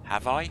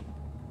 Have I?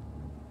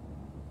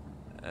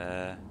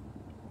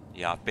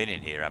 Yeah, I've been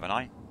in here, haven't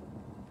I?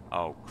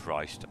 Oh,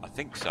 Christ. I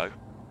think so.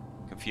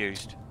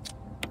 Confused.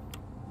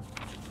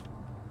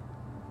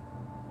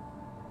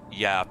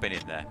 Yeah, I've been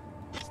in there.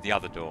 It's the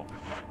other door.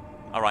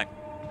 Alright.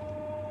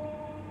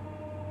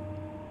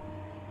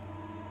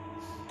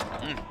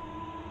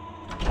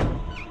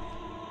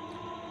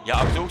 Yeah,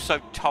 I was also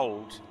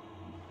told...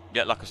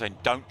 Yeah, like I was saying,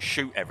 don't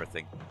shoot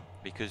everything.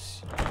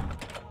 Because...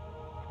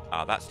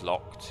 that's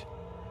locked.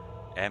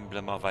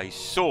 Emblem of a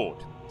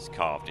sword is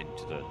carved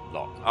into the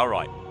lock.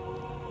 Alright.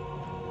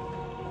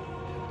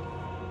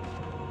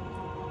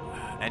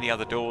 Any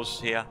other doors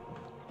here?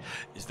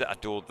 Is there a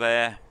door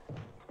there?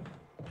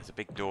 There's a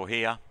big door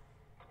here.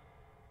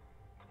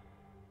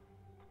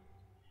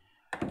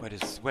 Where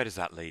does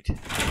that lead?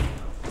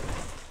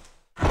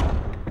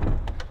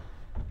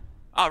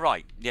 Oh,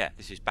 right. Yeah,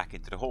 this is back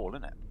into the hall,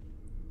 isn't it?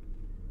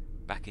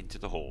 Back into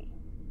the hall.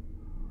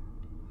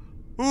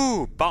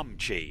 Ooh, bum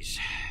cheese.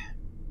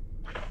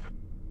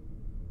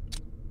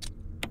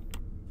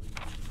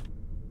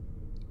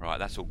 Right,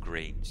 that's all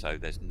green, so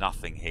there's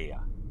nothing here.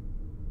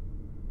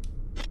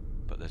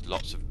 But there's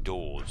lots of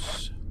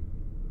doors.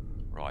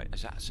 Right,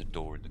 that's a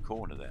door in the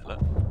corner there, look.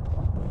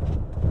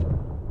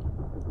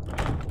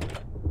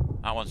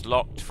 That one's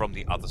locked from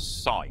the other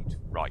side.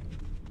 Right.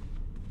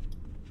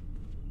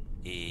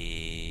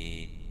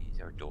 Is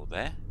there a door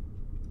there?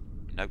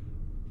 Nope.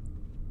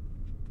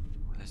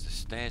 There's the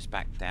stairs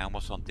back down.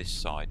 What's on this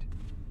side?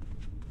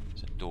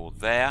 There's a door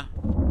there.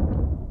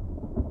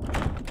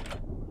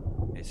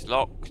 It's It's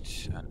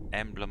locked. An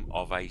emblem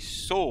of a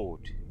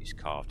sword is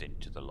carved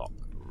into the lock.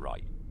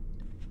 Right.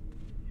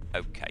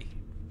 Okay.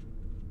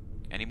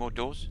 Any more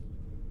doors?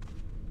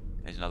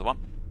 There's another one.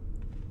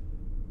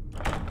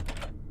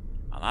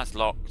 And that's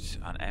locked.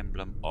 An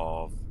emblem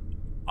of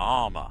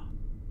armor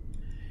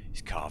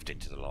is carved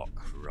into the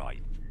lock.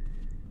 Right.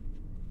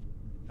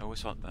 Oh,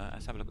 let's have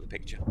a look at the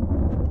picture.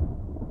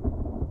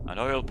 An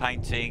oil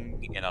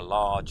painting in a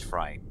large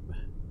frame.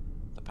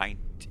 The paint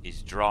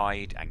is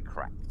dried and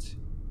cracked.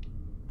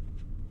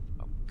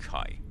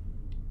 Okay.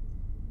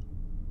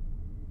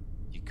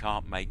 You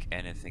can't make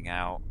anything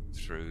out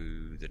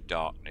through the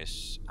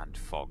darkness and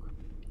fog.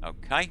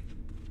 Okay.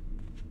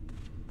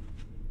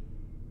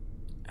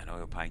 An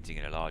oil painting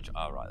in a large...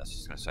 Oh, right, that's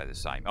just going to say the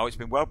same. Oh, it's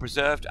been well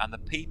preserved and the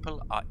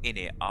people in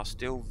it are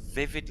still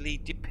vividly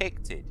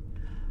depicted.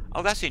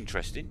 Oh, that's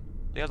interesting.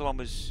 The other one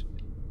was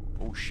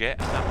all shit.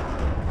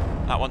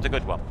 That one's a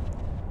good one.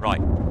 Right.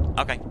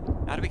 Okay.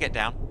 How do we get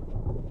down?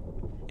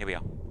 Here we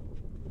are.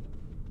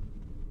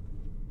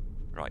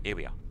 Right, here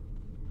we are.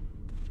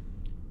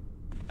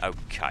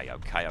 Okay.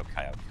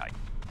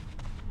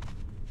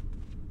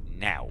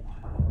 Now,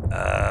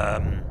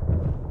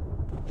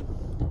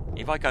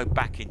 if I go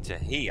back into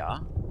here,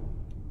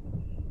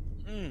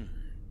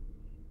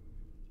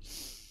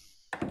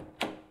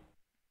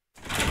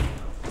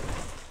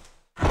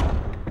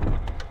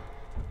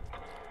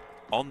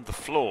 on the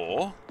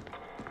floor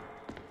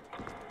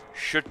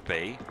should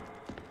be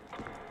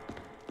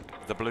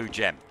the blue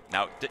gem.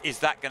 Now, is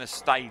that going to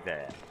stay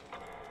there?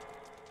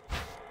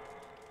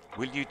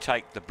 Will you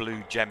take the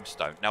blue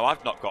gemstone? Now,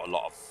 I've not got a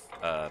lot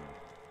of...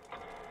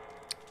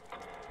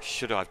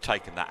 should I have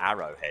taken that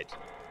arrowhead?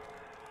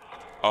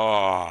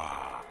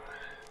 Oh.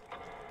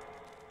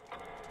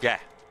 Yeah.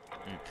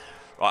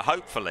 Right,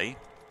 hopefully...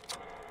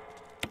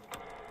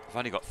 I've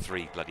only got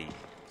 3 bloody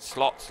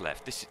slots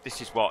left. This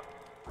is what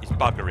is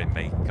buggering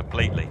me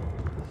completely.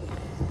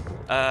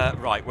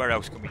 Right, where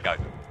else can we go?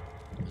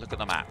 Look at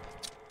the map.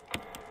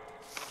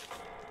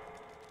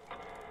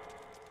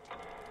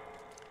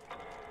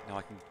 Now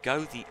I can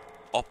go the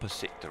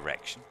opposite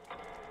direction.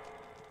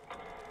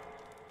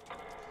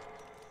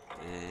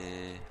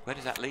 Where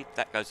does that lead?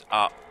 That goes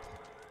up.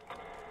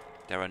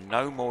 There are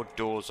no more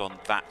doors on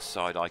that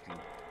side I can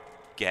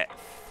get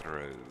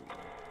through.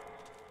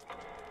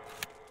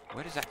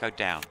 Where does that go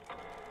down?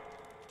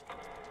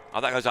 Oh,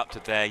 that goes up to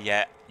there.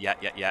 Yeah.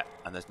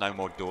 And there's no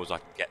more doors I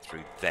can get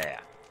through there.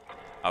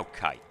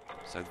 Okay.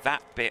 So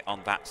that bit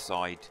on that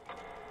side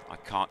I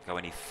can't go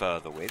any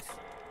further with.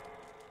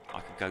 I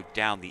can go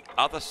down the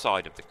other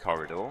side of the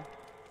corridor.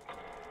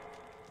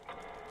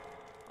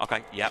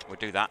 Okay, yeah, we'll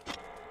do that.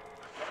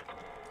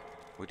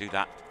 We'll do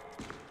that.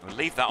 We'll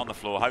leave that on the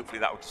floor. Hopefully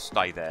that will just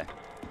stay there.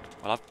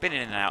 Well, I've been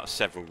in and out of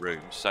several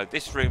rooms. So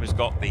this room has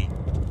got the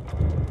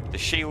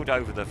shield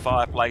over the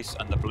fireplace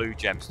and the blue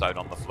gemstone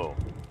on the floor.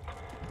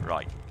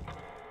 Right.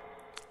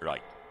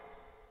 Right.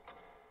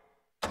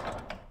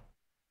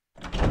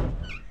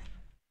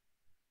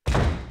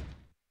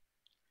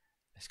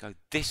 Let's go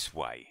this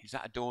way. Is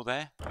that a door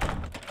there?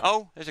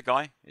 Oh, there's a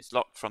guy. It's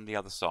locked from the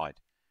other side.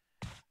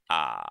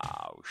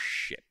 Oh,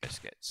 shit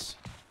biscuits.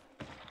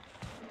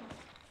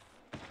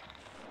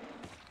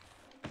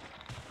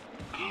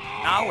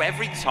 No,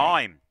 every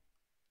time.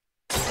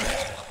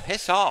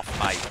 Piss off,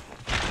 mate.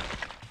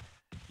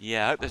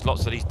 Yeah, I hope there's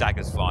lots of these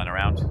daggers flying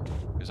around,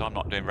 because I'm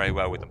not doing very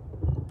well with them.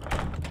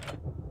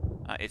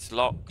 It's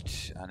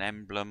locked. An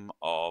emblem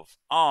of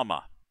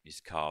armor is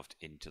carved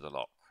into the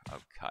lock.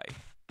 Okay.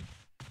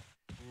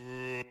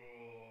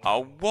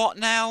 Oh, what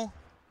now?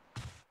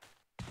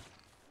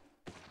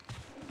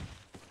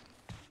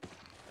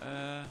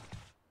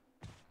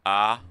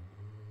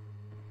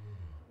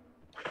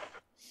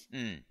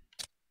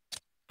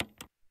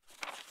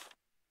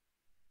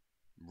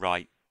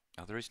 Right.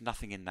 Oh, there is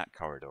nothing in that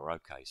corridor.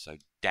 Okay, so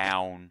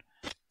down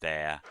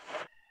there.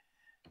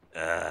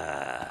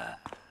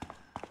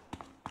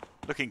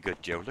 Looking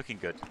good, Jill. Looking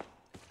good.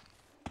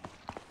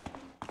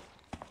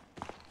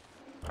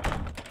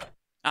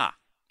 Ah,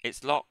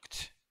 it's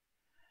locked.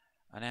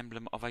 An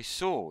emblem of a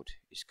sword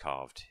is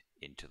carved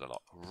into the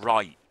lock.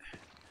 Right.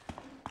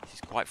 This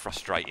is quite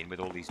frustrating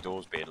with all these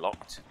doors being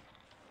locked.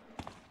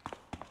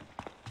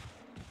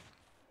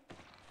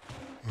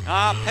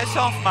 Ah, piss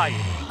off, mate.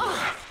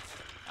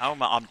 Oh,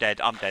 I'm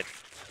dead. I'm dead.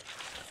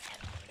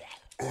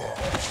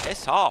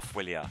 Piss off,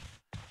 will ya?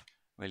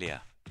 Will ya?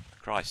 For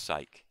Christ's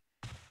sake.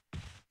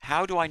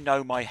 How do I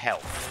know my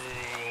health?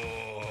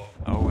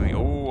 Oh.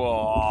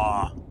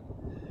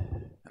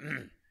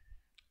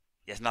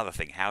 Here's another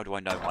thing. How do I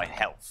know my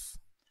health?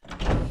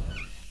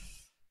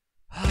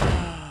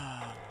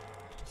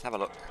 Let's have a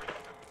look.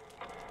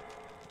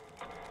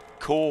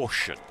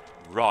 Caution.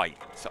 Right.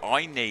 So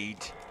I need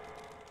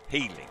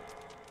healing.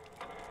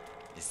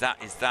 Is that...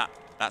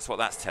 That's what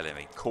that's telling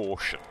me.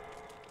 Caution.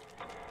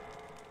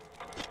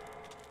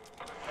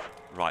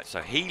 Right,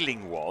 so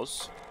healing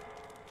was...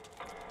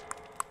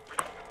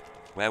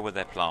 Where were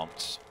their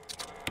plants?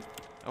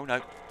 Oh,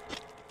 no.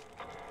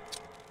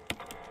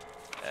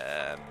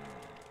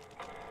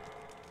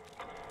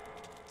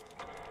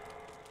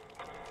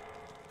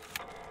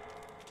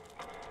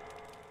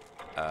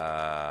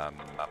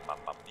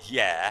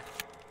 Yeah.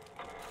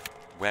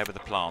 Where were the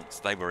plants?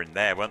 They were in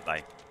there, weren't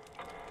they?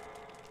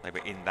 They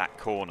were in that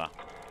corner.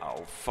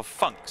 Oh, for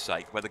funk's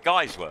sake, where the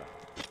guys were.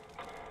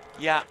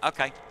 Yeah,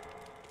 okay.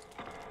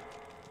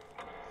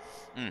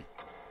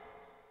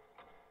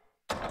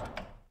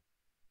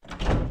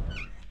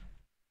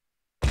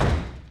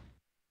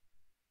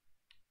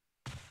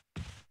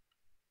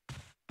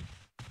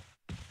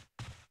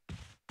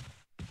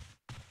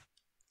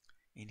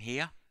 In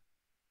here,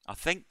 I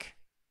think.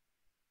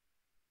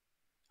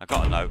 I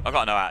gotta know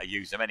how to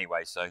use them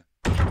anyway, so.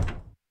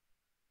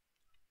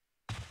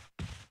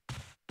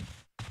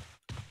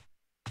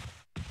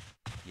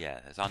 Yeah,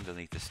 there's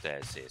underneath the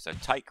stairs here. So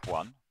take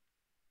one.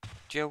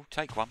 Jill,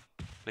 take one,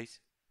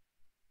 please.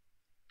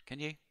 Can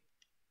you?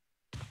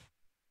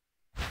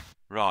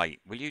 Right,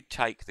 will you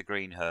take the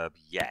green herb?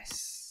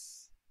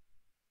 Yes.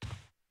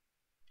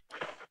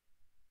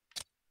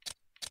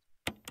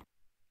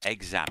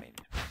 Examine.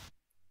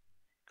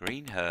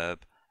 Green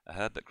herb, a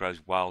herb that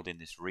grows wild in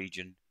this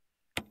region.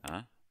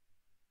 Huh?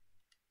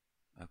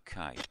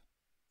 Okay.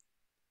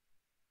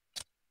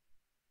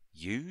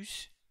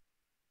 Use?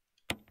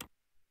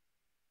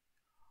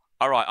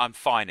 Alright, I'm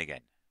fine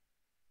again.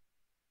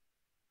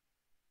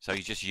 So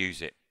you just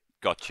use it.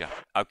 Gotcha.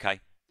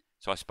 Okay.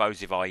 So I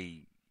suppose if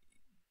I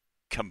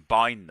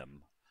combine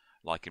them,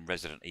 like in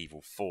Resident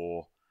Evil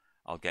 4,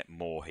 I'll get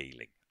more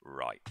healing.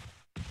 Right.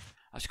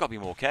 I've just got to be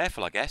more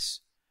careful, I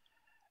guess.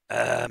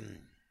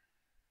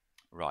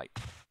 Right.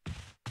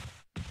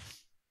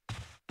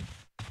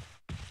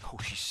 Oh,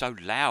 she's so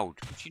loud.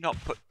 Would she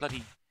not put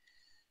bloody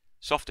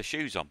softer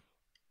shoes on?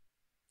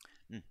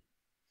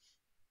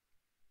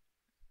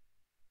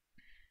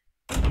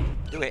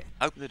 Do it.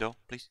 Open the door,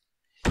 please.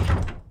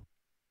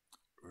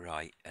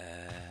 Right.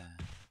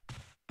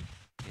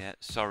 Yeah,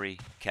 sorry,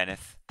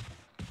 Kenneth.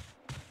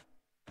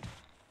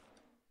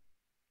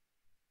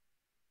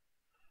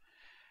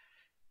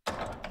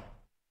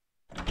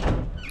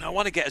 I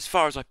want to get as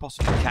far as I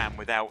possibly can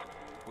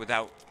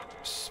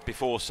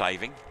before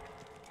saving.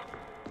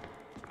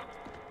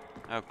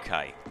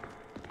 Okay.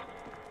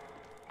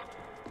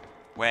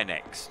 Where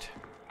next?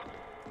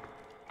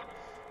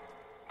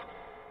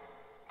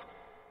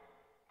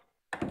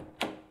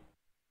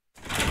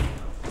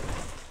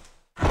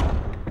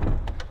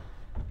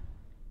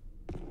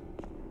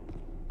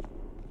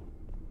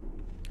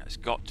 It's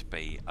got to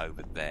be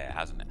over there,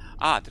 hasn't it?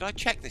 Ah, did I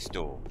check this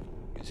door?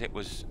 Because it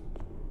was...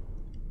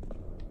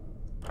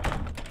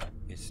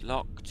 It's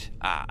locked.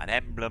 Ah, an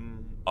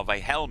emblem of a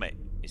helmet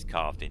is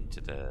carved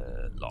into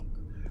the lock.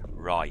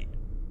 Right.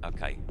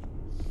 Okay.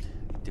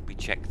 Did we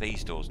check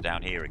these doors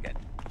down here again?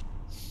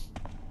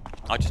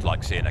 I just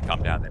like seeing her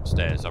come down them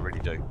stairs. I really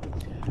do.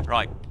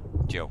 Right,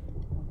 Jill.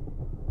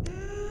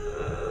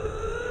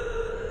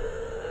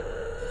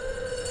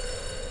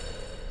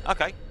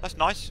 Okay, that's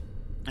nice.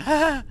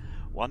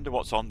 Wonder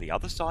what's on the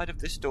other side of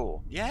this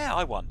door. Yeah,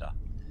 I wonder.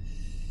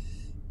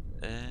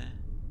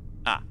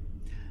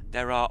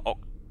 There are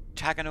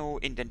octagonal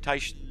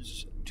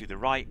indentations to the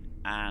right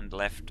and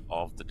left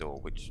of the door,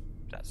 which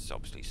that's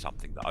obviously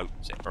something that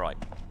opens it. Right.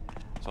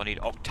 So I need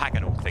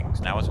octagonal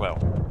things now as well.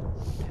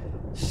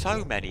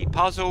 So many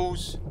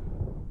puzzles.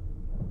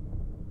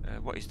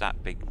 What is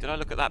that big? Did I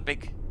look at that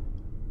big?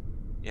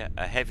 Yeah,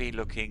 a heavy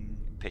looking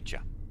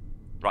picture.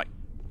 Right.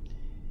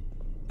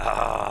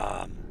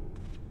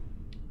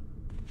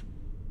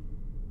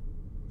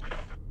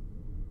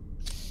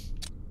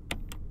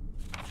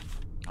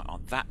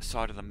 On that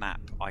side of the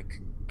map I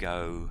can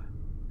go...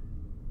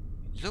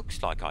 It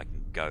looks like I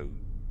can go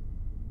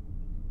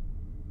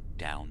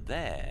down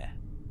there.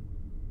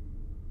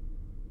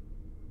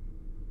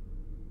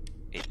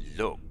 It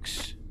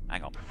looks...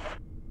 Hang on.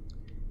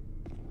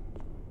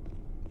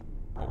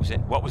 What was it?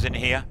 What was in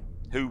here?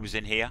 Who was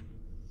in here?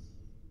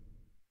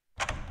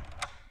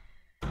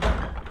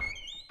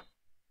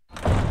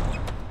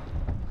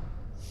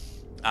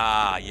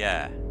 Ah,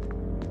 yeah.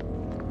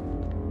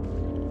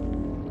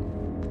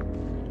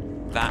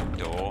 That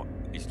door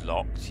is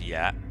locked.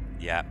 Yeah,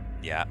 yeah,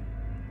 yeah,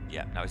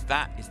 yeah. Now, is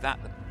that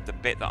the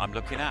bit that I'm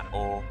looking at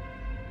or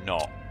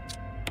not?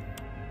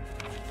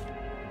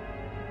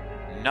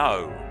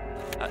 No.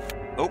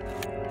 Oh,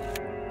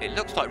 it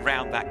looks like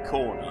round that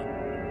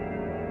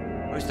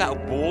corner. Oh, is that a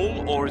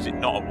wall or is it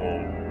not a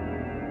wall?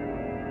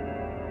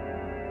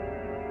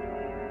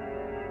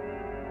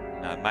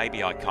 No,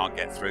 maybe I can't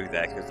get through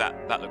there because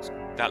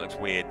that looks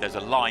weird. There's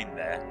a line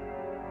there.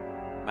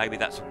 Maybe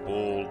that's a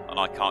wall and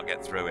I can't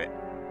get through it.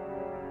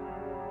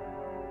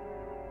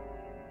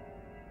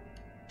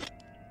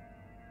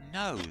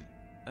 No.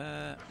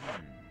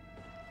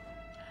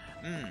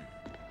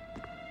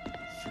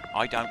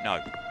 I don't know.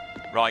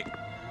 Right.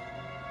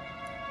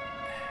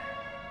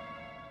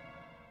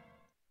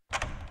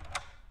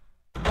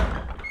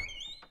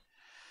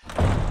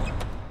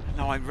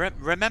 Now I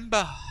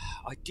remember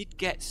I did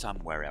get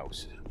somewhere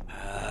else.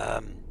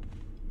 I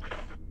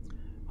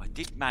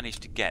did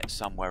manage to get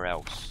somewhere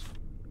else.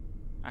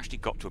 I actually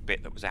got to a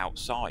bit that was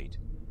outside.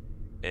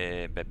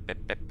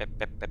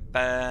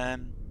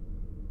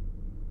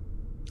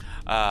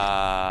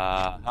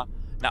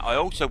 Now, I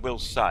also will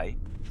say,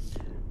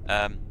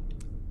 I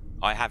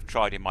have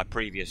tried in my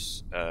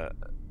previous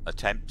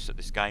attempts at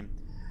this game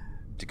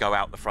to go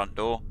out the front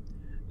door.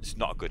 It's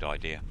not a good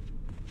idea.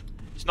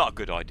 It's not a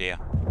good idea.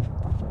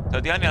 So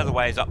the only other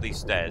way is up these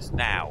stairs.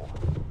 Now.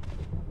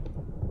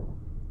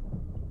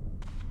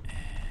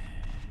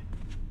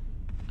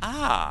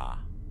 Ah.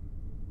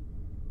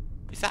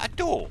 Is that a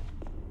door?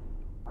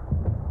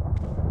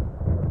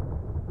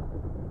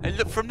 And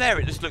look, from there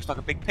it just looks like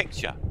a big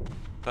picture.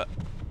 But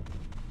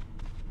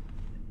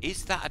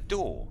is that a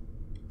door?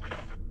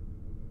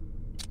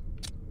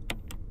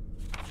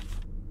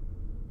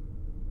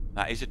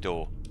 That is a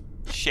door.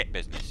 Shit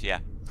business, yeah.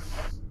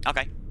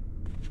 Okay.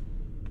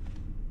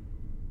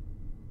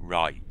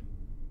 Right.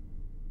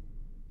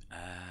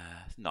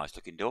 Nice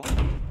looking door.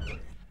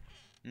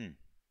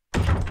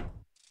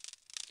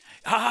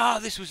 Ah,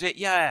 this was it,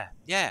 yeah.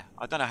 Yeah.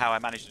 I don't know how I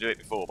managed to do it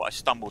before, but I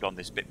stumbled on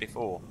this bit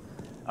before.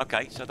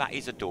 Okay, so that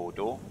is a door.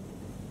 A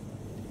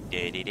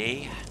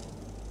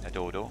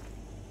door.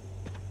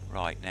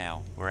 Right,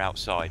 now, we're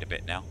outside a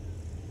bit now.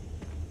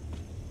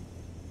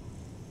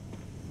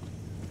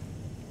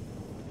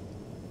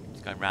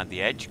 It's going around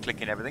the edge,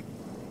 clicking everything.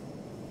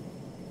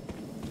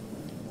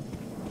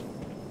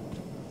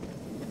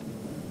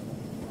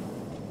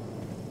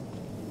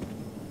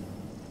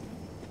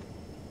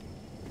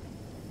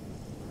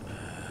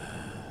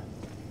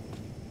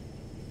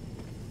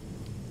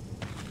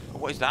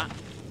 What is that?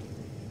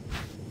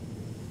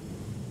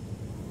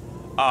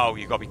 Oh,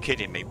 you gotta be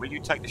kidding me. Will you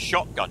take the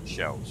shotgun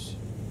shells?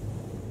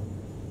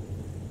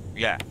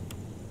 Yeah.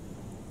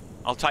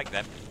 I'll take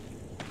them.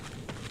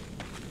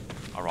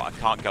 Alright, I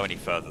can't go any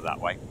further that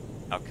way.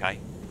 Okay.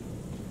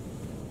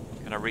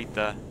 Can I read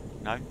the...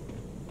 No?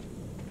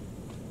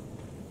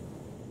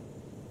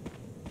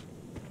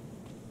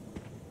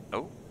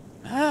 Oh.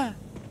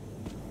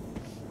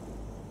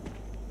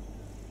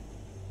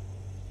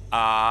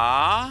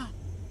 Ah.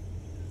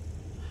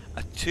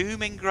 A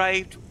tomb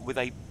engraved with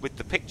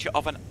the picture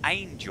of an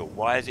angel.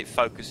 Why is it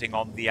focusing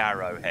on the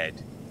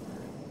arrowhead?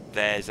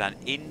 There's an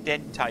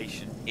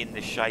indentation in the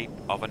shape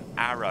of an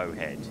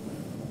arrowhead.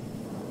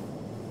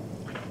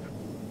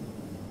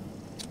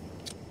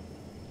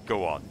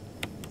 Go on.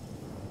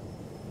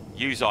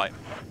 Use item.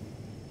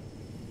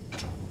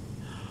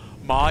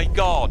 My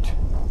God.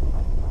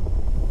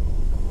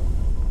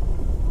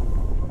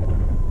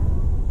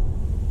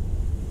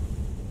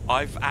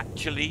 I've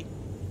actually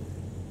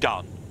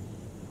done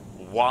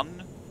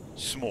one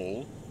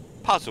small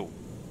puzzle.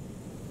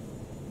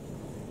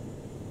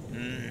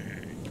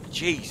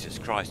 Jesus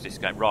Christ, this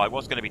game. Right,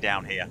 what's going to be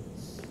down here?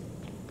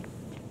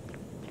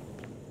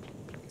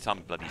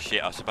 Some bloody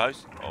shit, I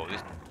suppose. Oh,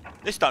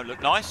 this don't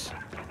look nice,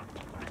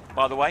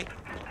 by the way.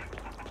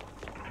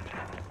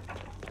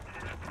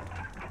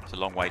 It's a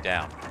long way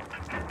down.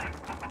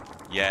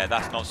 Yeah,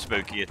 that's not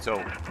spooky at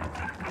all.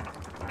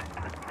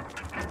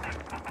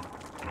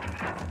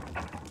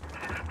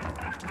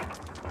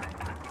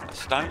 A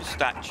stone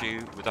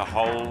statue with a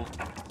hole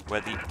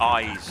where the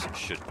eyes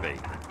should be.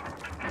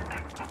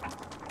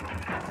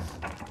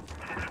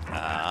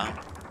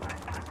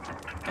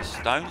 A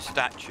stone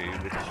statue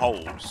with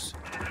holes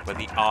where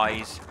the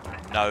eyes,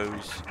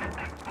 nose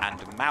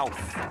and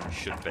mouth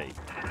should be.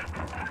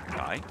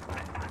 Okay.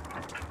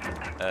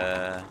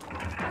 A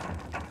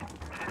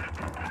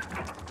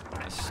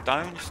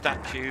stone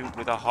statue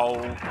with a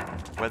hole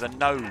where the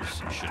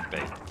nose should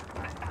be.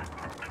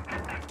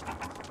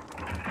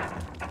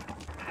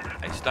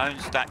 A stone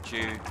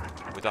statue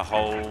with a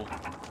hole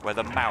where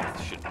the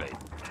mouth should be.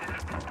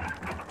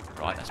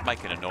 Right, that's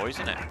making a noise,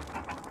 isn't it?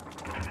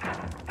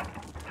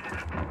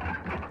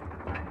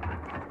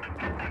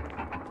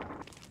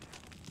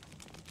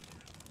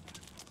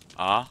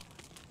 Ah,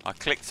 I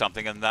clicked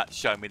something and that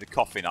showed me the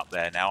coffin up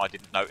there now. I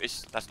didn't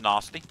notice. That's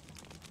nasty.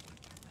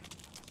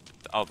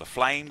 Oh, the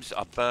flames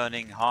are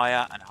burning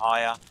higher and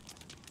higher.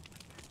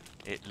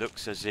 It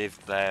looks as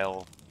if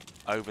they'll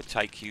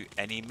overtake you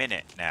any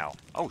minute now.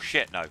 Oh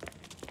shit, no.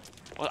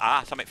 Well,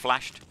 something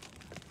flashed.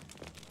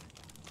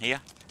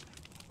 Here.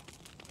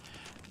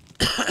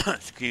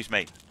 Excuse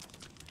me.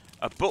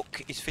 A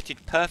book is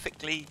fitted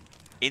perfectly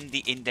in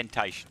the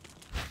indentation.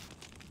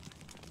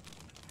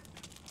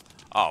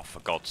 Oh, for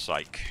God's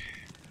sake.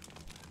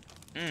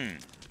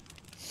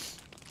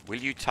 Will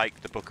you take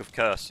the Book of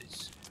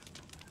Curses?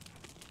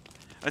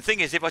 And the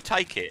thing is, if I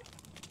take it,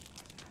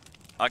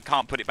 I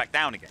can't put it back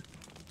down again.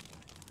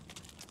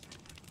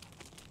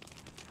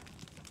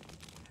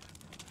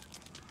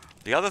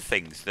 The other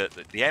things, that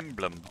the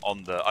emblem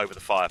on the over the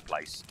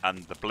fireplace and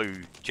the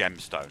blue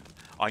gemstone,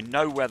 I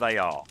know where they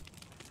are.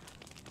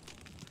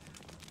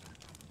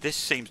 This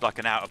seems like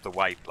an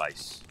out-of-the-way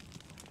place.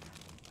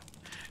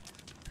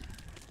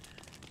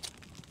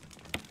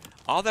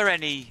 Are there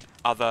any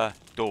other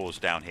doors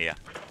down here?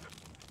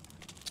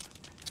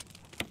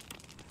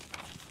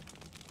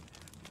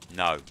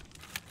 No.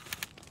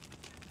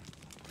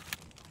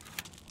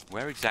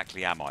 Where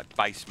exactly am I?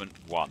 Basement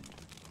 1.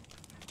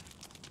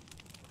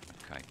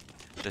 Okay.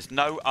 There's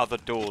no other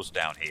doors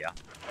down here.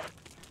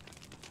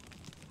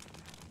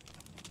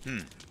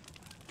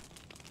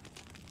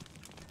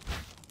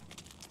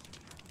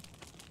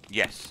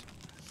 Yes.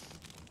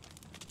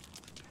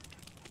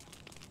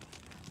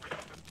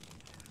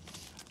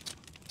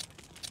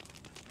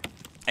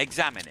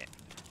 Examine it.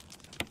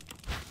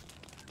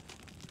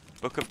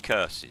 Book of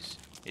Curses.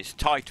 It's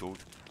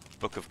titled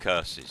Book of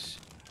Curses.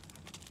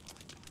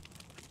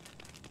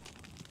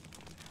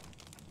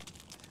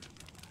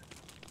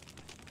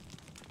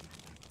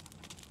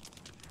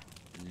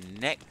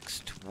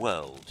 Next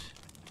world.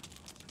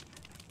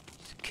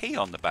 There's a key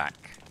on the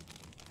back.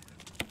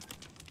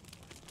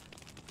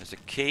 There's a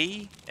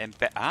key.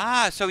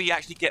 So you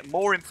actually get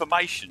more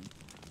information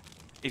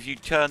if you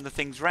turn the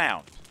things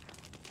round.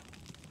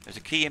 There's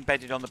a key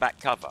embedded on the back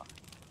cover.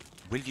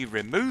 Will you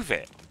remove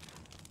it?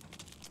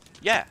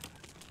 Yeah.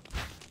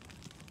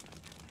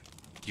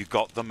 You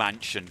got the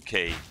mansion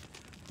key.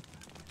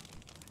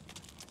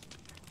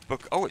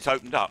 Book. Oh, it's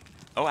opened up.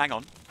 Oh, hang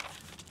on.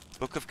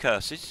 Book of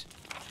Curses.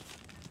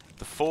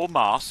 The 4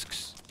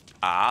 masks.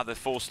 The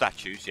 4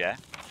 statues, yeah.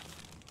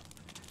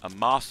 A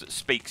mask that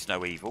speaks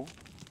no evil.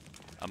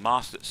 A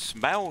mask that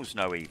smells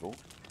no evil.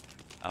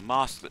 A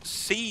mask that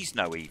sees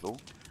no evil.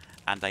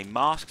 And a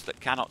mask that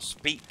cannot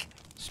speak,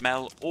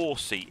 smell, or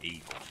see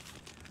evil.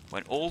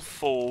 When all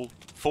 4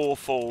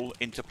 fall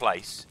into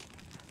place,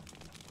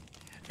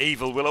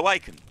 evil will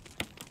awaken.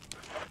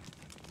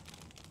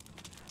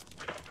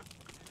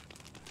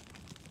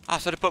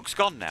 So the book's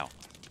gone now.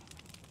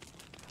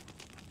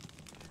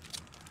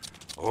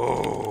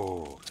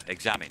 Oh,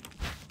 examine.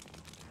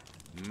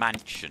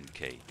 Mansion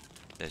key.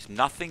 There's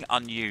nothing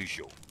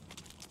unusual.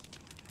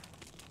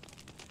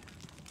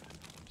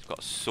 It's got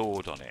a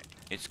sword on it.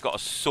 It's got a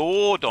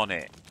sword on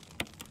it.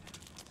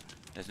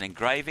 There's an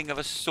engraving of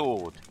a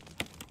sword.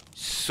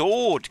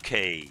 Sword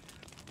key.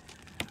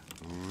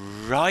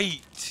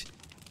 Right.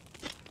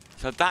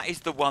 So that is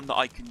the one that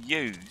I can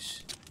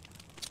use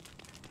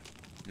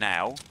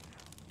now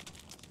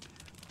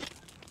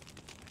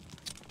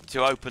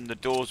to open the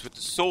doors with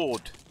the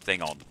sword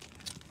thing on.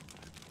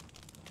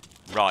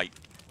 Right.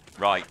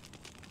 Right.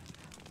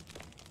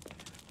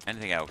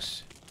 Anything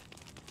else?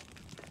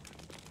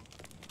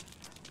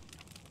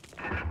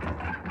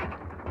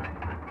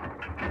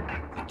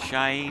 The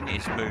chain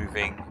is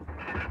moving.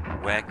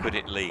 Where could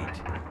it lead?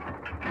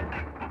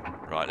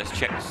 Right, let's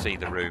check to see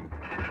the room.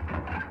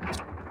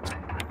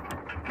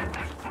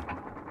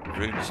 The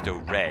room is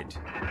still red.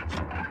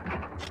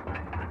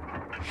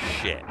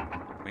 Shit.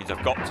 Means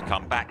I've got to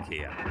come back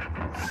here.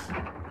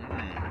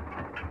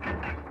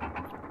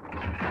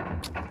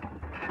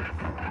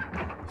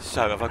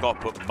 So have I got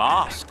to put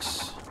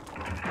masks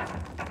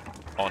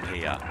on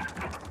here?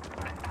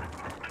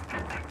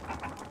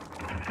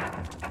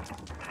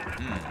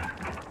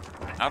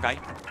 Okay.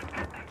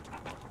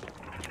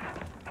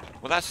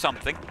 Well, that's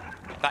something.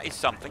 That is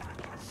something.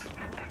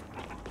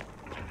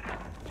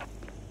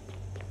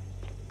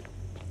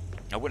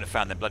 I wouldn't have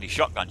found them bloody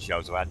shotgun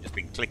shells if I hadn't just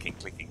been clicking,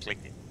 clicking,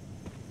 clicking.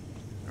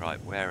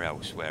 Right, where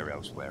else? Where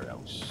else? Where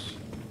else?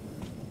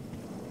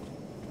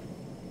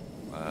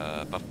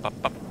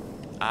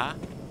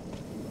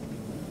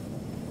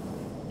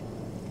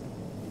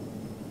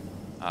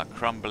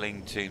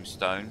 Crumbling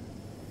tombstone.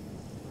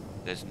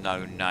 There's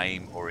no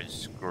name or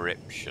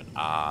inscription.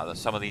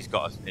 Some of these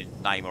got a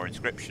name or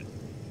inscription.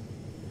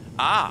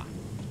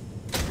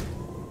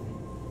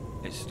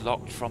 It's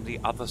locked from the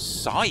other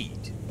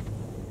side.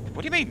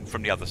 What do you mean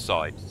from the other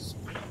side?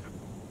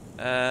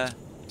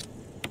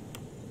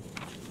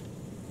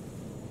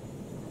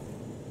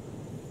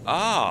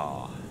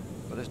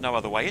 But there's no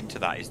other way into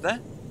that, is there?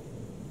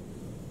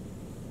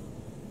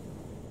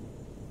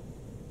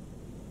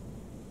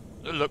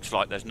 It looks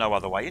like there's no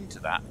other way into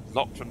that.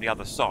 Locked from the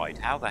other side.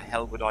 How the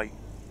hell would I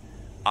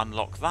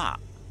unlock that?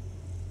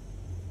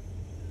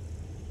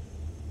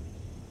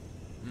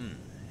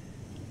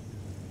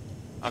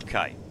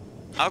 Okay.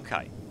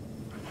 Okay.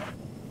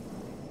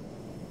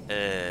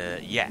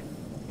 Yeah.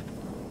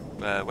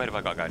 Where have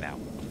I got to go now?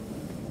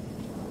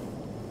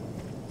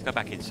 Let's go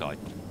back inside.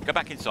 Go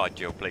back inside,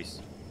 Jill, please.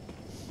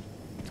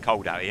 It's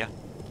cold out here.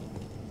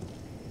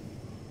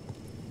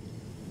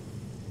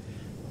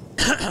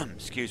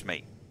 Excuse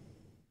me.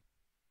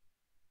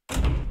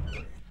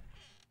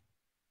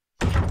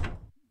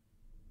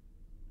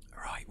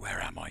 Right,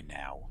 where am I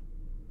now?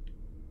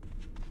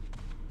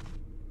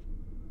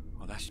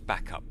 Oh, that's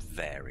back up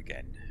there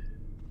again.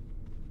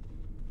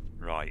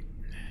 Right.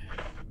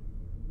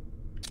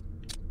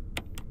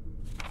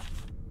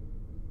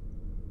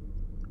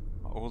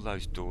 All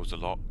those doors are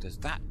locked. There's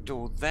that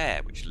door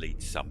there which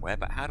leads somewhere,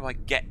 but how do I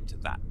get to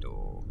that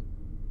door?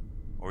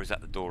 Or is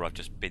that the door I've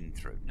just been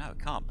through? No, it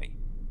can't be.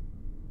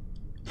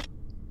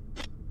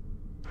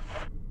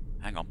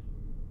 Hang on.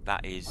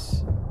 That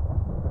is...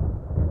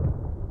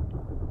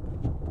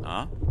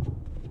 Huh?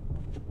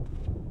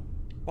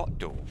 What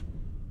door?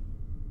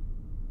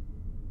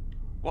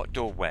 What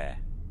door where?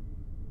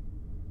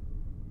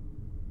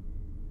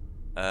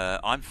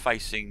 I'm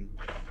facing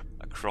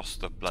across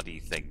the bloody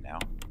thing now.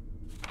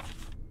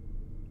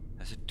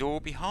 There's a door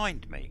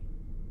behind me.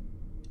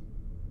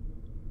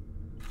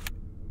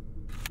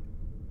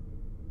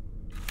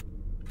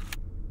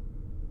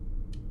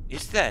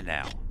 Is there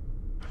now?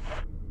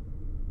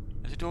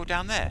 There's a door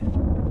down there.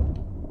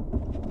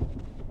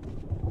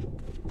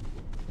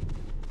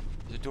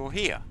 There's a door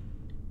here.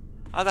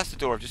 Oh, that's the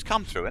door I've just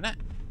come through, isn't it?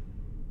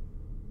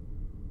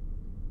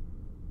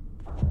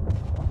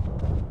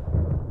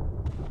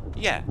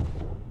 Yeah.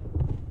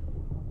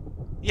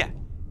 Yeah.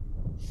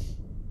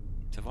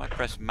 So if I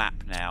press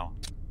map now...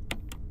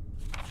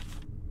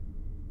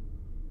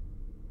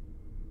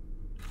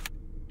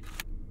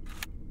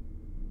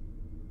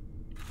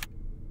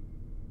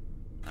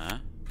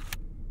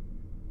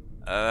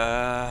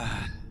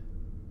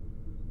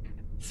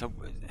 So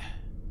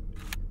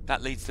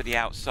that leads to the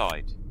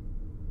outside.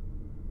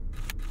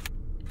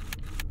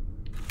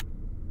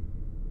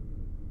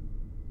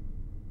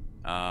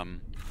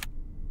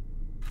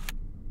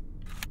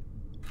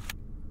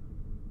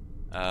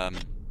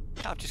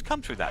 I've just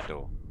come through that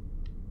door.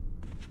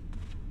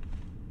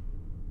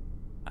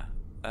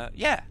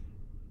 Yeah.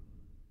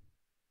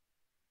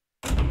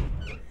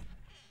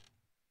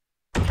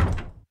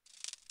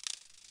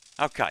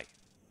 Okay,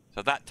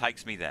 so that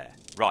takes me there.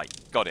 Right,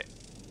 got it.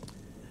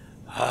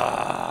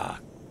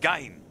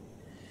 Game.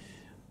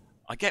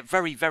 I get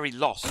very, very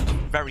lost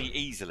very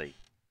easily.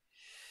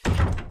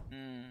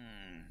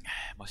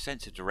 My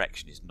sense of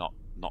direction is not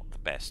the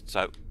best.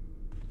 So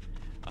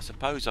I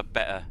suppose I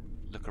better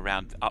look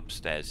around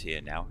upstairs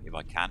here now, if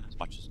I can,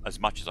 as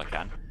much as I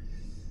can.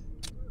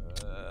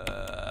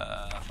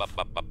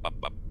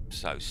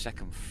 So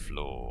second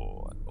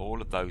floor.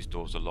 All of those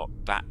doors are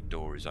locked. That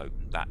door is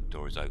open. That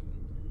door is open.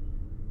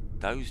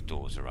 Those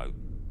doors are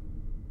open.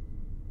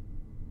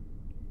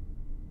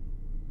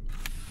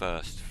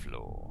 First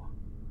floor.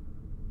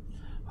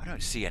 I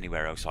don't see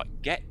anywhere else I can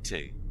get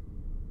to.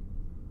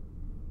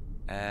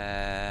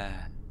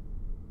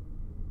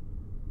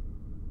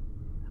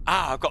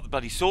 I've got the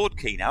bloody sword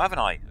key now, haven't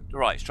I?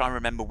 Right, let's try and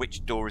remember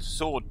which door is a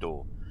sword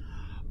door.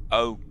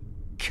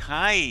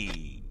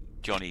 Okay,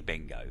 Johnny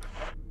Bingo.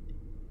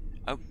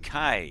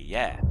 Okay,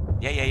 yeah.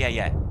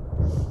 Yeah.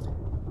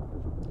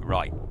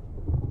 Right.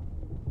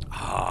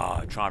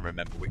 Try and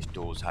remember which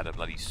doors had a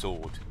bloody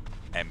sword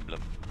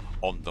emblem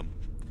on them.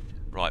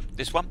 Right,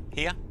 this one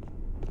here.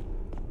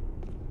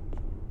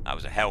 That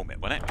was a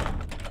helmet, wasn't it?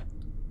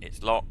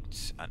 It's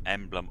locked. An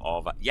emblem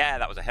of... Yeah,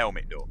 that was a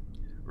helmet door.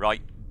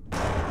 Right.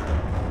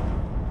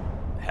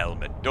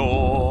 Helmet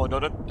door.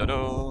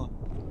 Da-da-da-da.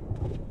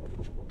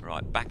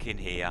 Right, back in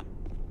here.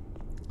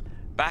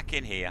 Back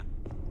in here.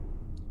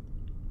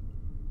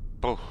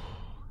 Oh.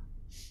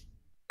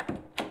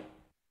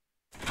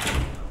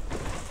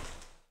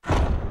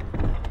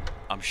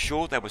 I'm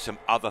sure there were some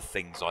other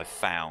things I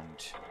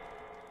found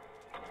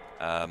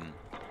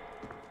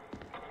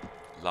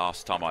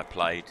last time I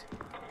tried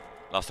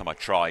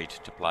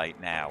to play.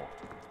 Now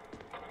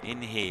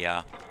in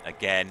here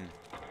again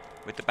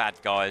with the bad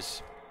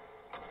guys.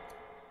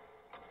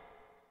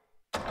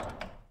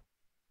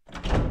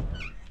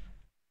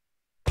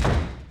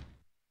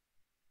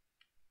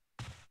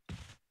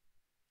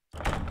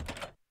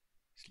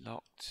 It's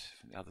locked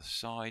from the other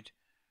side.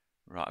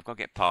 Right, I've got to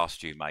get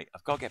past you, mate.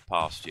 I've got to get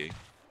past you.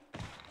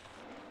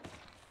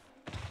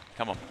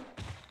 Come on.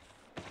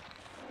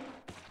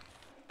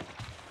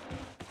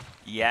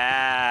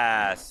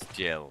 Yes,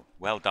 Jill.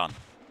 Well done.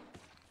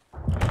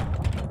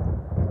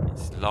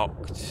 It's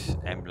locked.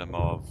 Emblem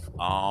of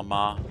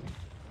armor.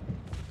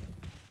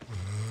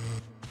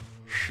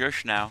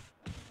 Shush now.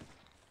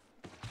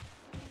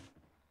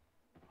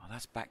 Oh,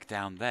 that's back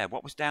down there.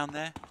 What was down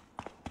there?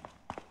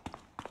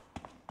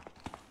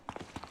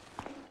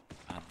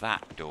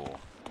 That door.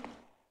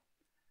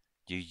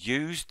 You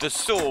used the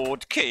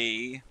sword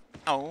key.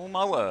 Oh,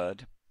 my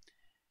word.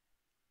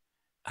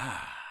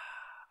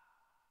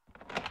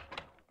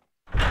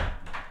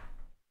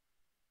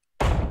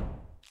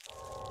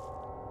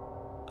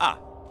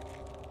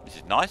 This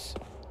is nice.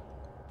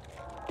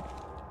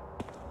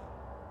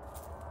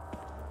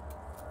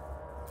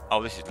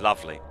 Oh, this is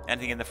lovely.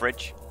 Anything in the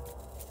fridge?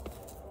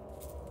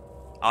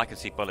 I can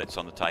see bullets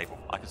on the table.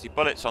 I can see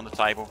bullets on the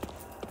table.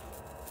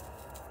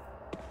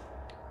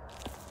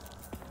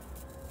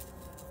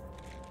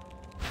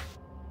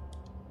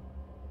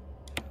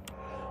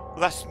 Well,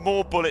 that's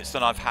more bullets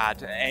than I've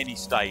had at any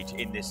stage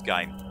in this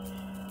game.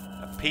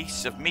 A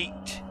piece of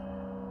meat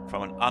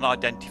from an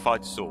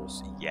unidentified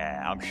source.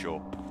 Yeah, I'm sure.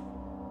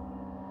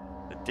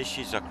 The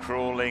dishes are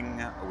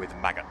crawling with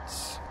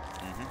maggots.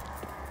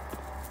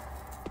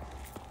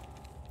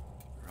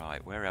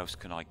 Right, where else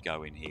can I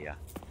go in here?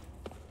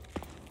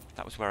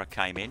 That was where I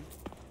came in.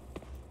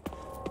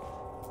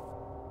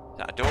 Is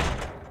that a door?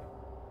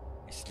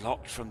 It's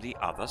locked from the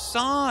other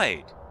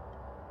side.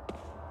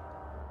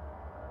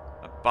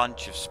 A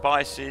bunch of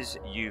spices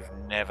you've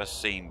never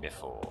seen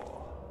before.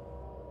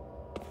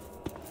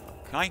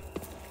 Okay.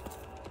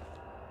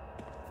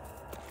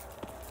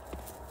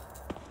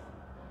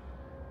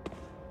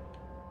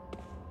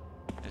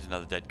 There's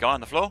another dead guy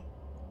on the floor.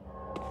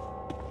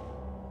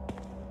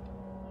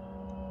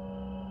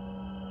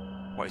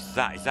 What is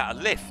that? Is that a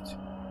lift?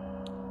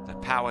 The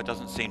power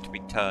doesn't seem to be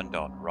turned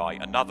on.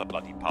 Right, another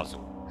bloody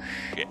puzzle.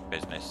 Shit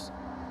business.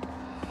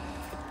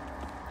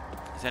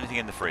 Is there anything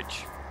in the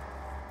fridge?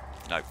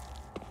 Nope.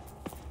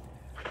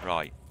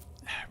 Right.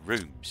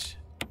 Rooms.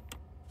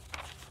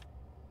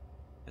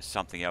 There's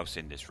something else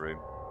in this room.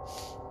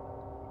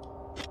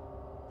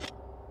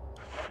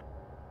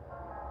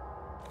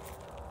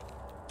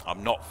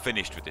 I'm not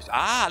finished with this.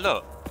 Ah,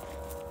 look.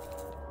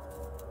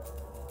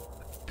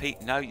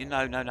 Pete, no,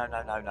 no,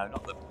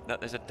 not the. No,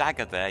 there's a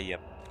dagger there. You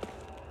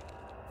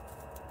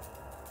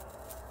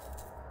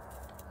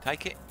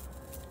take it.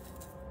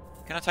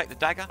 Can I take the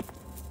dagger?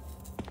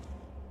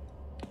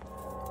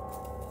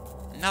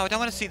 No, I don't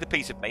want to see the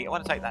piece of meat. I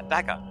want to take that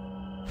dagger.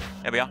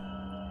 There we are.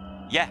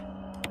 Yeah.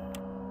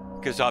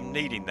 Because I'm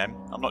needing them.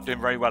 I'm not doing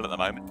very well at the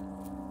moment.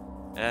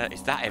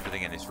 Is that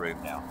everything in this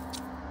room now?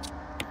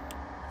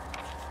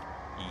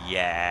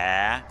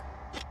 Yeah.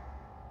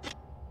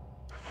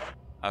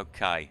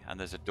 Okay, and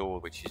there's a door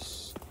which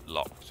is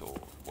locked or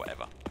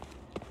whatever.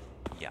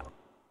 Yeah.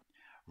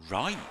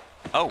 Right.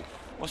 Oh,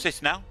 what's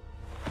this now?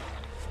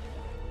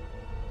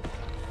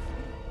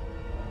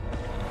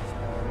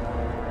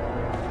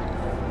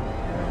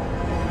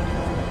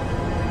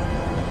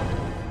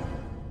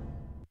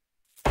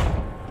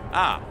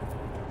 Ah.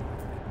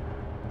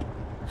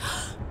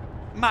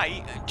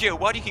 Mate, Jill,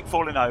 why do you keep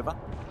falling over?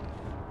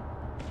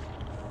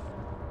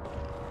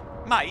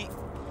 Mate,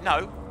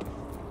 no.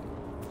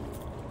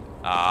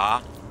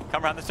 Ah,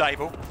 come round the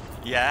table.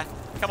 Yeah,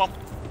 come on,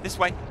 this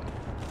way.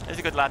 There's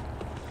a good lad.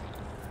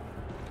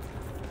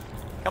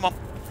 Come on.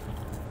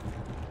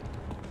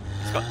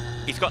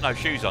 He's got no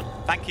shoes on.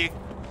 Thank you.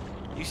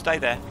 You stay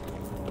there.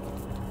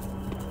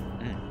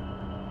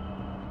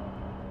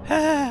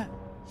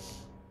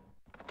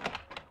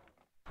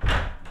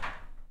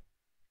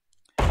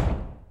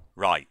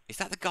 Right, is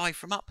that the guy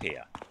from up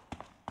here?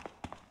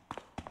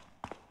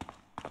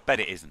 I bet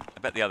it isn't. I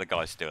bet the other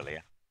guy's still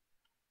here.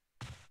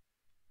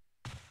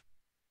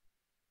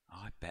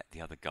 I bet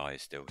the other guy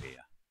is still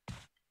here.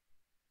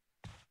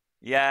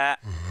 Yeah.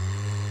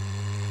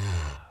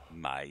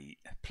 Mate,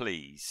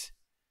 please.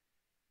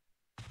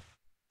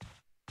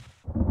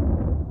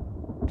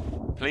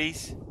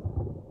 Please?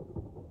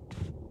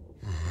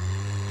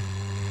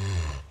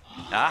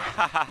 Ah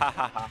ha ha ha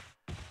ha ha.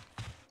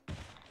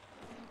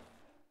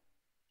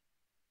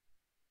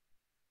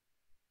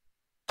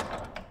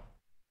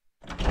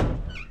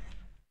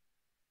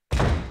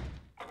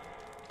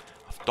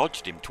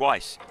 Dodged him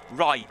twice.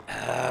 Right.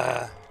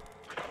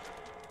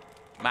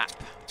 Map.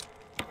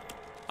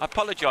 I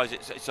apologise,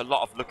 it's a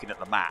lot of looking at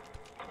the map.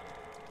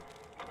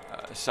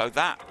 So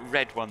that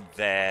red one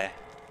there,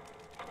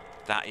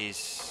 that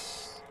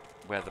is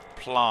where the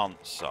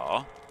plants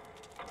are.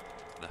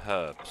 The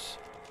herbs.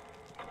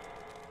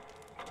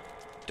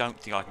 Don't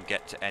think I can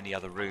get to any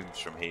other rooms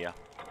from here.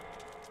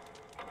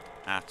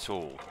 At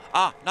all.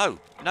 Ah, no.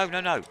 No, no,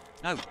 no.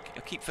 No, I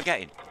keep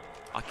forgetting.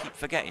 I keep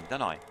forgetting,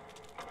 don't I?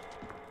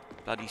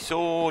 Bloody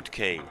sword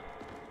key.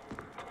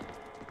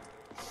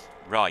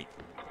 Right.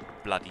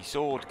 Bloody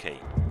sword key.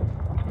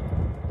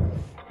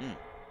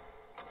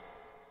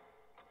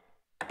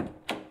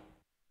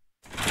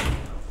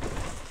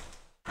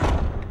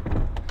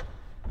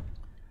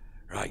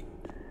 Right.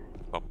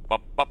 Bop,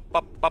 bop, bop,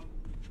 bop, bop.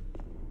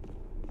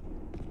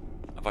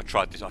 Have I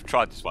tried this? I've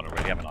tried this one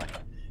already, haven't I?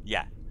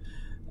 Yeah.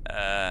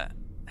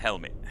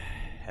 Helmet.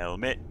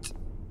 Helmet.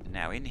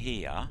 Now in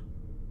here...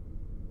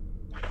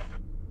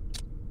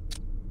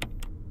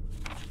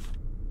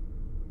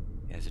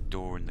 There's a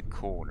door in the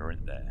corner,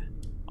 isn't there?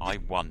 I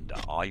wonder,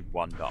 I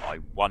wonder, I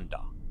wonder.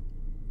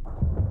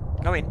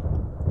 Go in.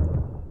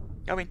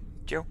 Go in,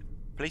 Jill,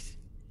 please.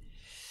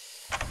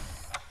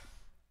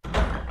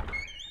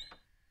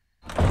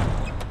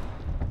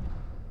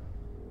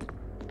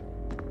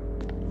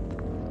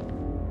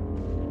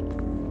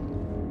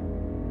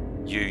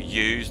 You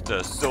used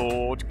the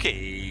sword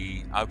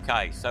key.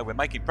 Okay, so we're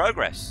making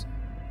progress.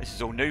 This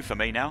is all new for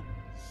me now.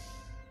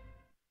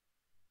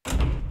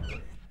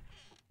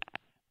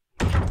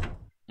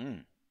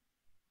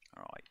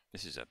 Alright,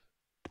 this is a...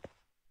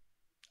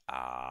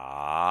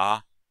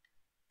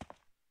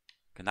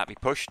 Can that be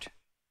pushed?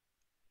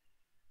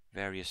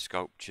 Various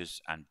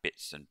sculptures and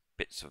bits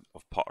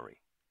of pottery.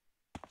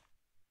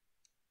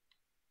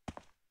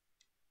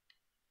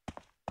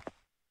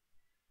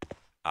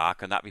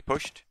 Can that be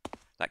pushed?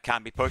 That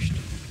can be pushed.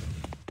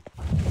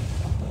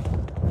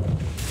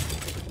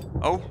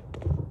 Oh,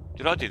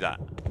 did I do that?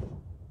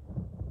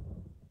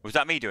 Was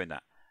that me doing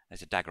that?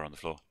 There's a dagger on the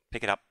floor.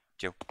 Pick it up,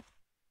 Jill.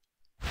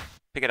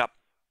 Pick it up.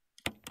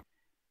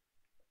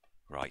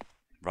 Right.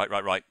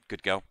 Right.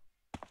 Good girl.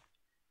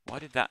 Why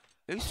did that...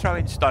 Who's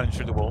throwing stones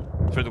through the wall?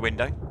 Through the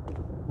window?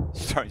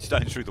 Throwing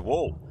stones through the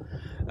wall.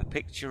 A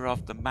picture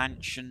of the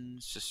mansion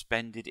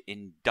suspended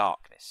in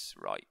darkness.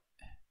 Right.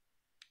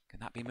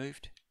 Can that be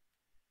moved?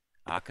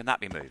 Can that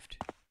be moved?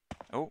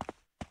 Oh.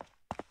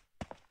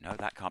 No,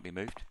 that can't be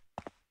moved.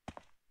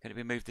 Can it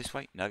be moved this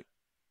way? No.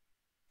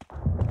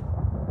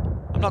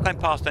 I'm not going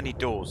past any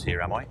doors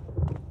here, am I?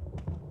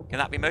 Can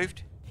that be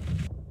moved?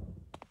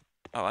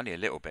 Oh, only a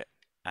little bit.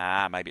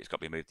 Maybe it's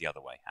got to be moved the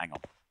other way. Hang on.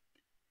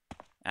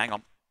 Hang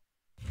on.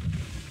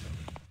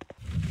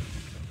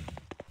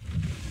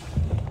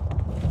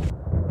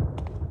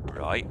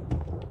 Right.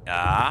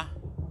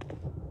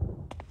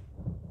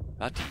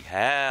 Bloody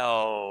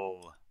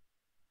hell.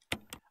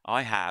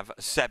 I have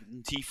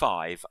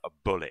 75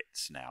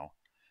 bullets now.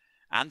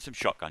 And some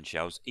shotgun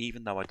shells,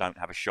 even though I don't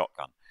have a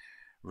shotgun.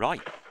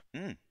 Right.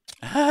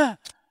 Oh,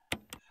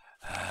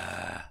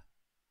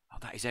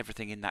 that is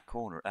everything in that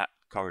corner, that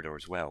corridor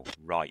as well.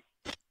 Right.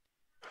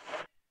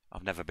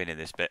 I've never been in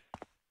this bit.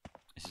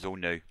 This is all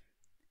new.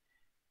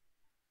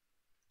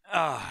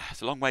 Ah,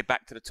 it's a long way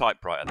back to the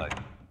typewriter, though.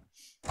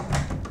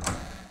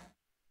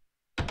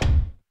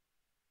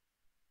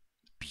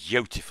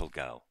 Beautiful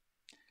girl.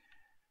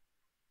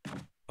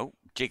 Oh,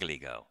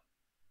 jiggly girl.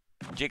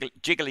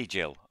 Jiggly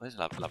Jill. There's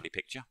a lovely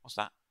picture. What's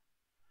that?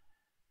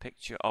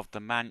 Picture of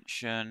the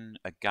mansion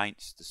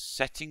against the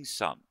setting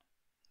sun.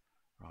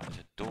 Right, there's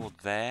a door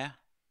there.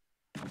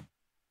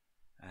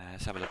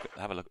 Let's have a look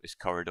at this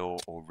corridor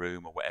or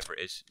room or whatever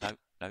it is. No.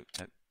 Right,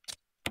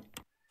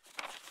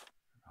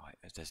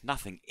 there's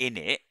nothing in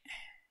it.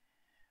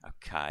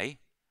 Okay.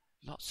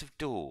 Lots of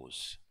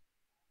doors.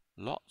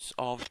 Lots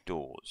of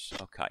doors.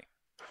 Okay.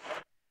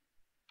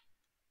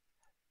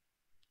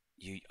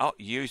 You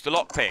used the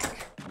lockpick.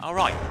 All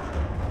right.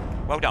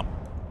 Well done.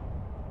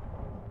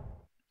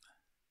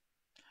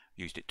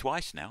 Used it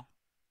twice now.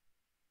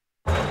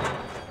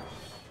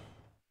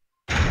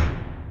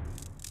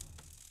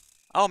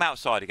 Oh, I'm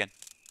outside again.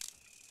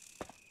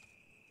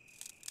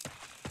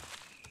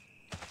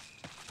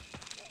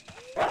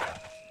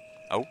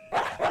 Oh.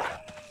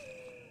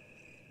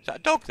 Is that a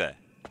dog there?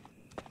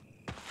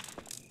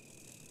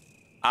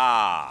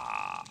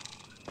 Ah.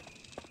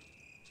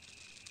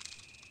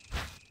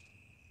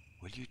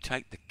 Will you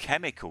take the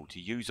chemical to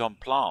use on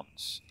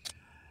plants?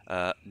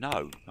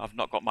 No, I've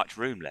not got much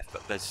room left,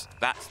 but that's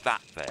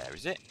that there,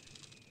 is it?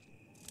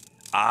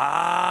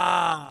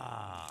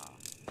 Ah.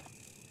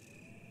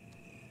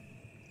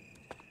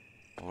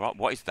 Alright,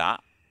 what is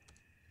that?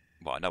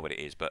 Well, I know what it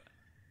is, but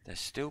there's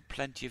still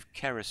plenty of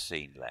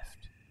kerosene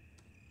left.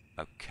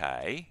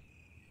 Okay.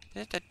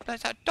 There's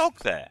that dog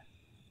there.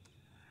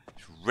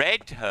 It's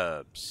red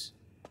herbs.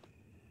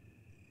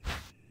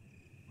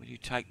 Will you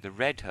take the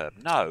red herb?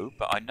 No,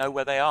 but I know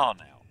where they are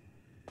now.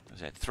 Is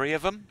there 3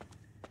 of them?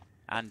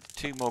 And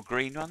 2 more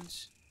green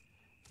ones?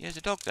 Yeah, there's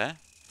a dog there.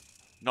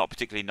 Not a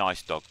particularly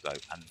nice dog, though.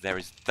 And there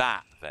is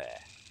that there.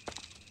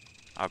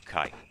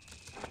 Okay.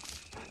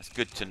 That's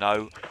good to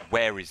know.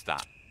 Where is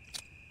that?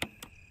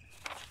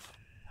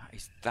 That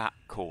is that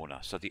corner.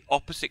 So the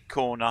opposite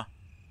corner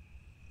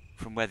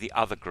from where the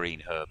other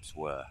green herbs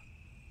were.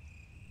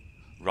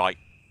 Right.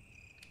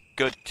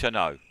 Good to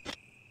know.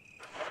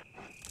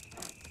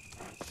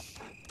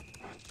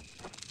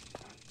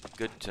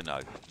 Good to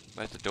know.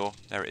 Where's the door?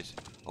 There it is.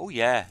 Oh,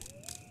 yeah.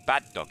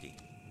 Bad doggy.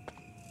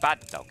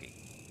 Bad doggy.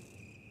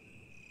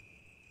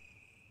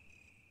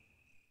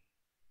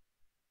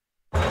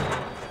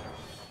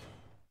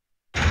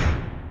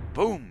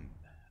 Boom.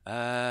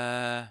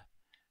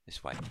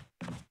 This way.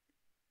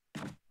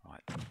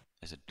 Right.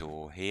 There's a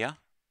door here.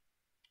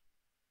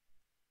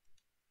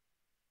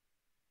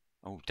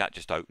 Oh, that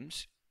just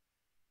opens.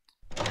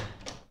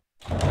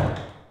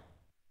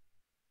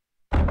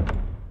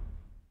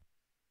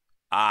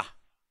 Ah.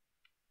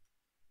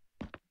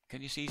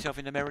 Can you see yourself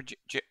in the mirror,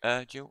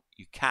 Jill?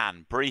 You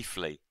can,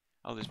 briefly.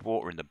 Oh, there's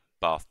water in the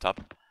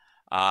bathtub.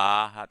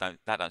 Ah, that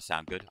don't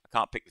sound good. I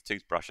can't pick the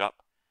toothbrush up.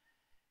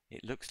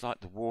 It looks like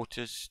the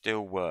water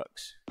still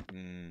works.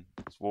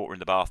 There's water in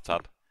the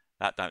bathtub.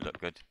 That don't look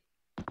good.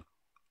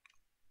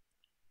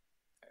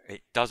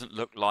 It doesn't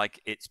look like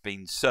it's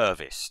been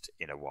serviced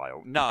in a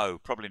while. No,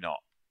 probably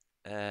not.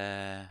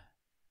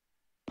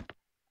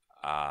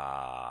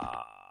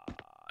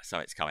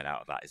 Something's coming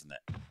out of that, isn't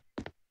it?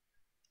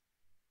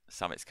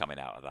 Something's coming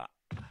out of that.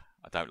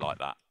 I don't like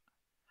that.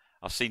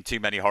 I've seen too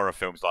many horror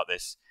films like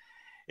this.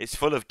 It's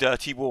full of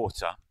dirty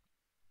water.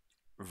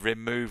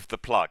 Remove the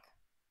plug.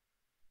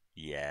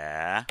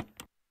 Yeah.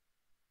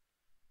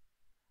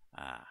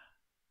 Ah.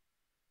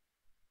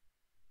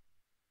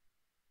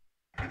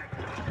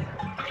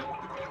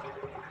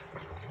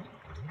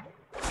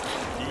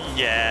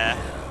 Yeah.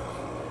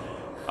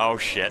 Oh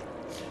shit.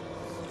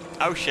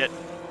 Oh shit.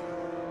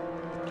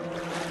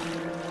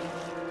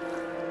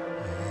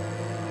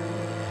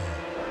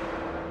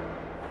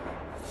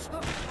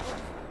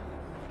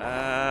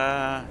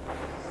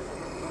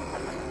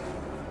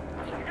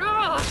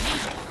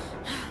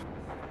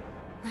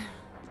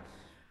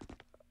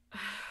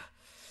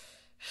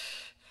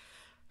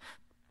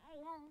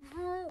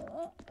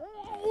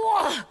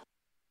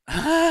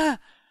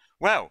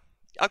 Well,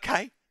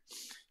 okay.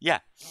 Yeah.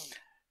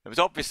 It was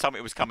obvious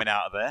something was coming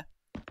out of there.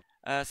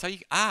 There's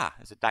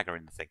a dagger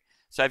in the thing.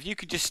 So if you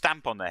could just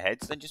stamp on their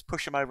heads, then just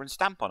push them over and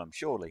stamp on them,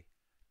 surely.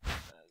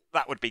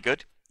 That would be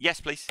good. Yes,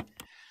 please.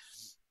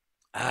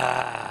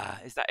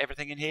 Is that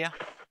everything in here?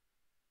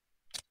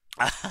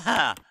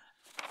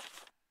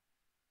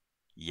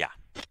 Yeah.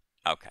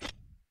 Okay.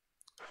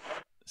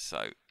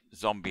 So,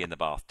 zombie in the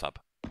bathtub.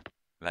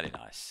 Very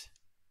nice.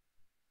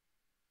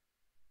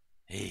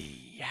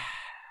 Yeah.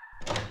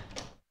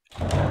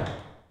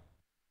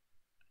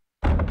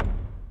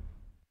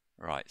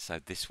 Right, so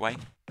this way,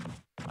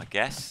 I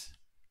guess.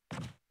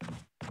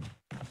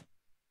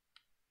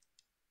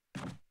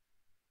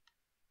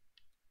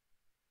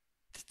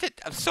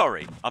 I'm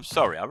sorry. I'm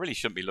sorry. I really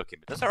shouldn't be looking.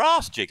 But does her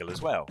arse jiggle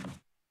as well?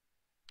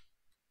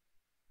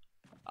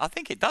 I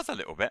think it does a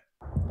little bit.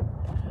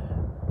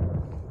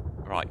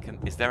 Right.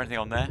 Is there anything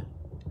on there?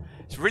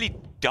 It's really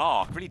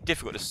dark. Really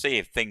difficult to see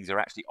if things are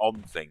actually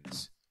on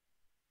things.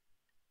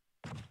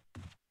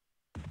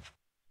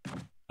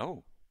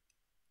 Oh.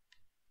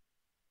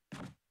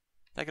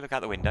 Take a look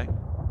out the window.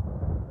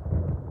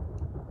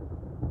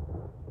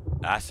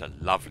 That's a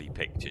lovely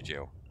picture,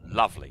 Jill.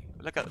 Lovely.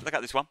 Look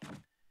at this one.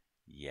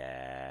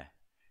 Yeah.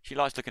 She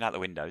likes looking out the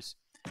windows.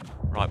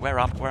 Right, where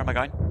am I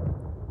going?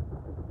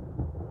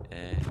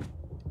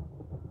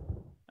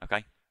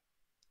 Okay.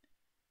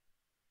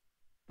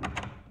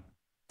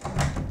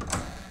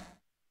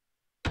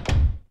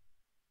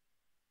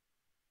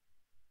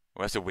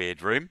 Well, that's a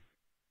weird room.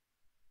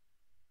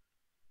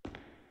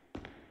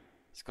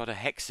 It's got a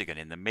hexagon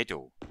in the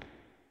middle.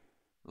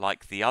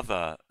 Like the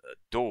other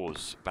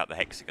doors about the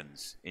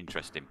hexagons.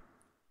 Interesting.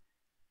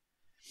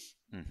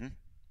 Mm-hmm.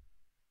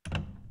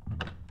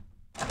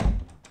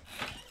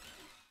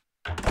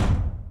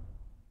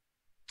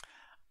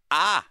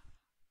 Ah!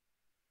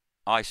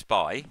 I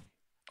spy.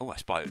 Oh, I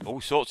spy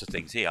all sorts of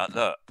things here.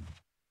 Look.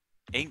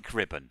 Ink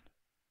ribbon.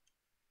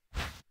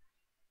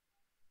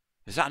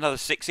 Is that another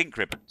 6 ink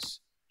ribbons?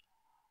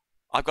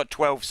 I've got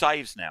 12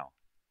 saves now.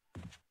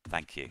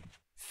 Thank you.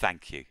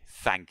 Thank you.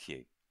 Thank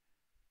you.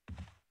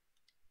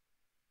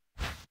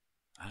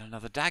 And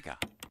another dagger.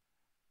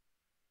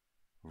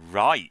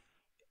 Right.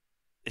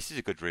 This is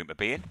a good room to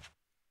be in.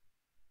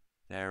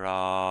 There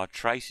are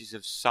traces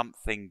of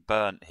something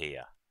burnt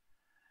here.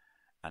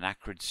 An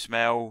acrid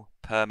smell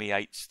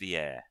permeates the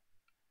air.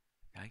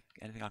 Okay,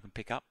 anything I can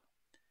pick up?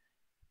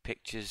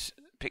 Picture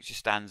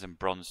stands and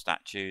bronze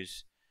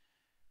statues.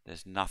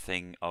 There's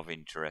nothing of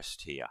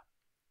interest here.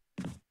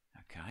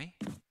 Okay.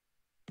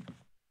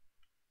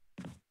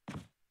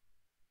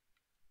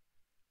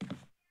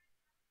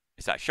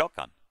 Is that a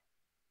shotgun?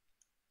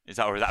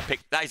 Or is that a pic?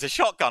 That is a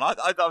shotgun. I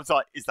was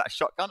like, is that a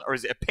shotgun or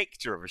is it a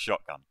picture of a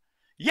shotgun?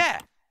 Yeah.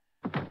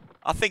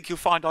 I think you'll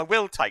find I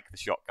will take the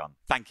shotgun.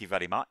 Thank you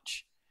very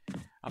much.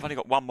 I've only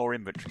got one more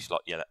inventory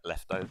slot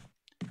left over.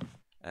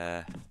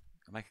 I'll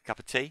make a cup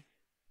of tea.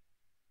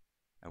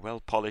 A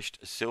well-polished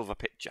silver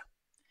pitcher.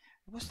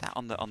 What's that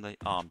on the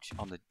arm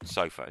on the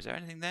sofa? Is there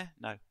anything there?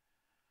 No.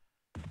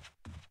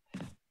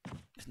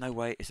 There's no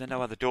way. Is there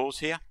no other doors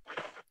here?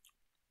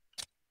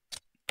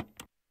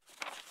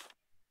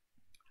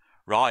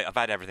 Right, I've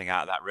had everything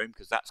out of that room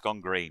because that's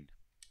gone green.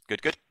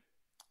 Good, good.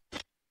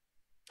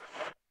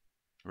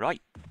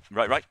 Right.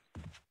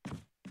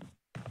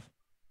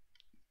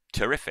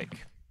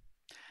 Terrific.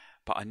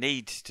 But I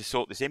need to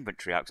sort this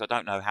inventory out because I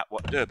don't know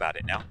what to do about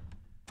it now.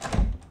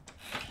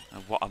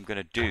 And what I'm going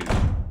to do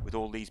with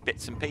all these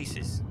bits and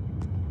pieces.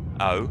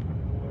 Oh.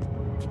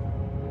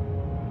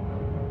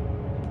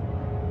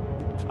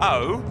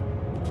 Oh.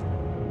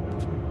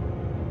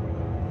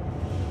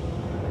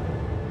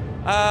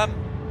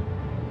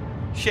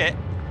 Shit.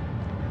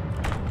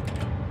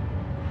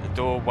 The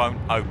door won't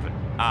open.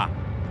 Ah.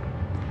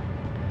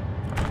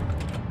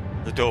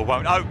 The door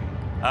won't open.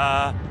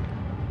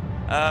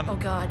 Oh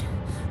God,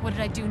 what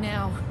did I do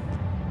now?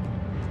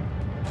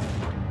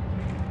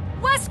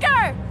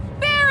 Wesker!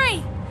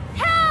 Barry!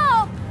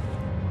 Help!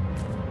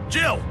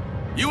 Jill!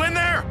 You in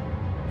there?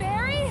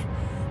 Barry?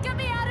 Get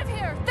me out of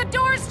here! The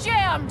door's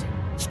jammed!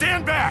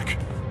 Stand back!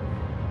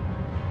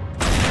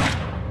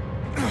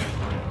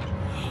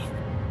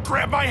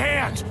 Grab my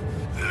hand!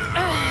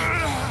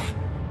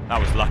 That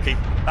was lucky.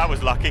 That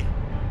was lucky.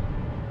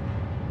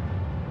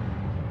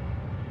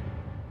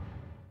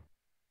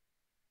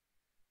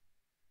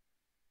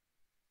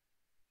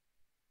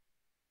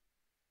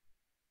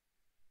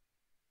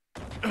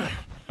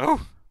 Oh.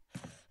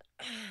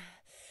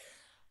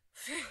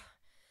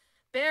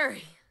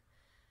 Barry.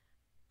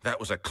 That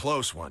was a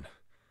close one.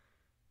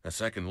 A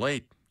second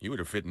late, you would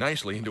have fit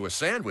nicely into a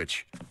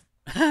sandwich.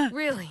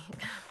 Really?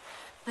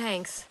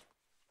 Thanks.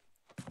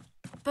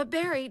 But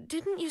Barry,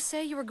 didn't you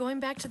say you were going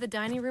back to the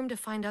dining room to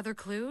find other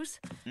clues?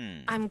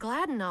 I'm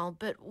glad and all,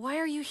 but why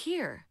are you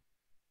here?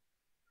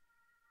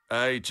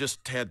 I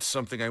just had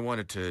something I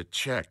wanted to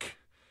check.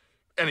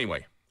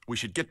 Anyway, we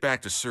should get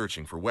back to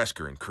searching for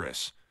Wesker and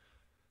Chris.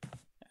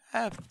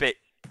 A bit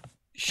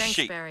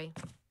Thanks, Barry.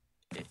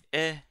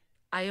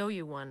 I owe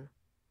you one.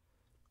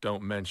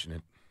 Don't mention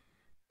it.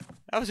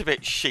 That was a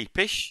bit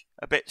sheepish,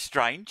 a bit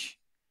strange.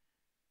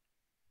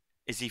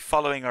 Is he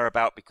following her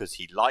about because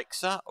he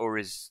likes her, or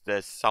is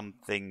there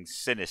something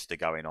sinister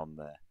going on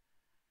there?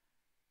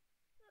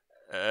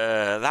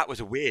 That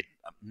was a weird.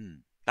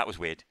 That was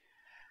weird.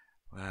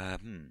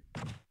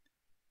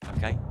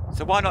 Okay,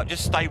 so why not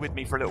just stay with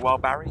me for a little while,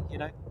 Barry? You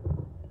know,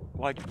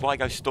 why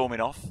go storming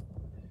off?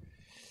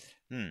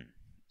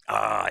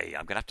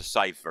 I'm gonna have to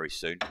save very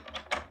soon.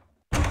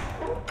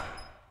 I'm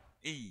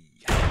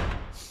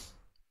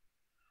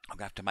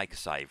gonna have to make a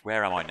save.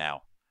 Where am I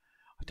now?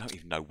 I don't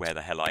even know where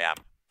the hell I am.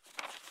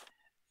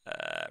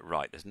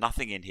 Right, there's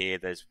nothing in here.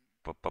 There's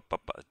a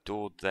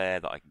door there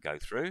that I can go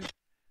through.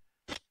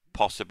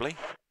 Possibly.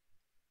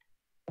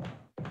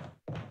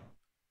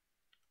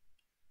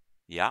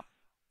 Yeah.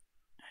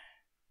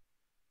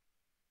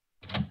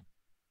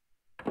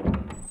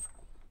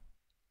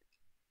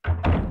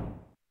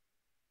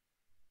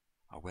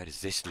 Oh, where does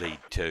this lead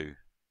to?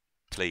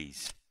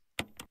 Please.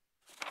 Oh,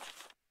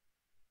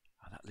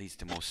 that leads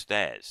to more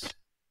stairs.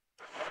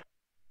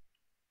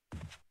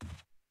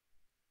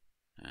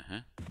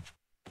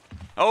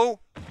 Oh!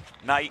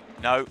 Mate,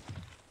 no.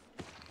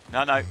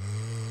 No, no.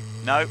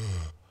 No.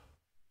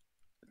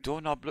 The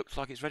doorknob looks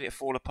like it's ready to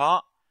fall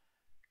apart.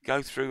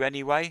 Go through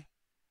anyway.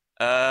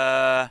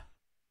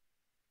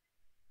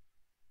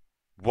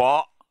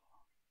 What?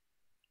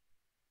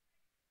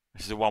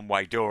 This is a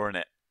one-way door,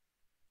 isn't it?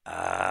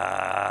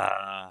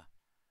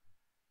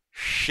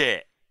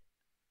 Shit.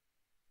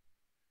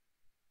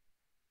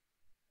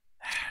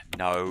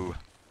 No.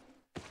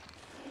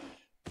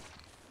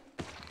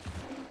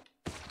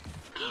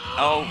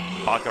 Oh,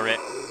 bugger it.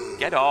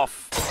 Get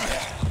off.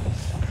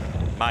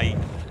 Mate.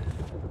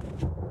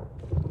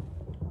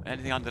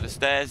 Anything under the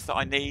stairs that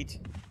I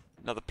need?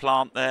 Another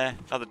plant there.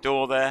 Another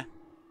door there.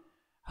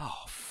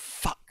 Oh,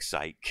 fuck's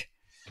sake.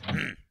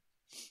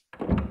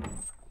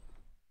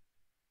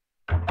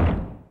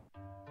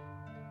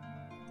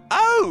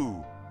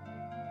 Oh!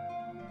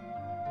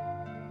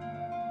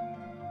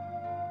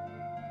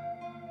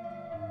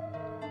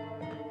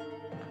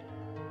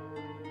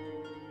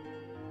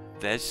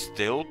 There's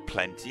still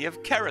plenty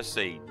of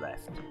kerosene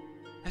left.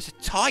 There's a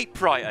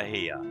typewriter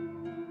here.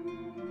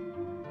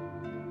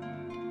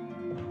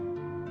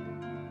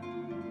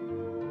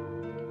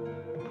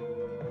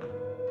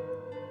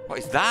 What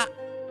is that?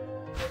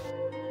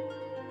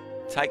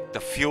 Take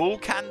the fuel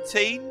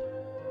canteen?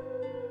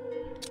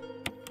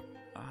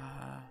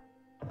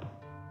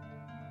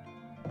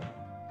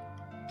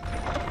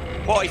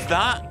 What is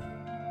that?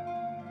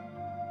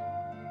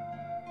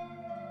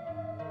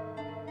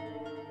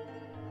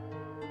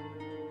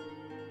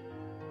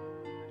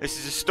 This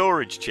is a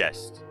storage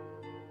chest.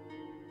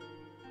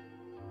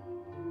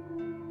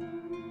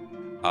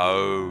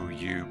 Oh,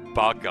 you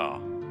bugger.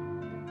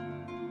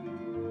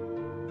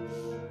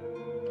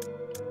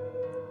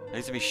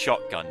 These are my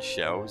shotgun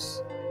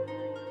shells.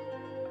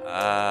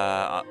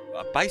 I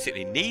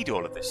basically need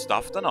all of this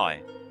stuff, don't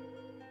I?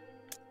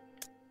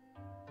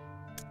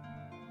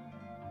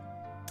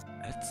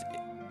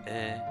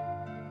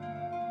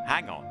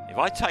 Hang on. If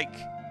I take...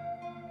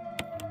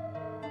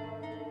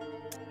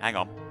 Hang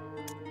on.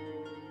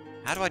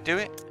 How do I do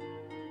it?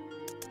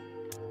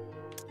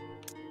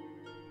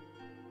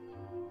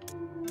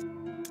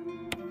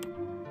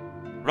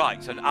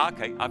 Right, so,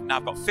 okay, I've now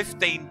got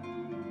 15.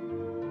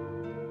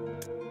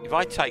 If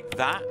I take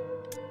that,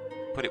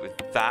 put it with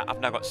that, I've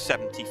now got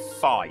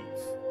 75.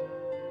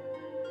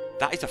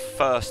 That is a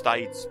first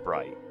aid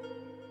spray.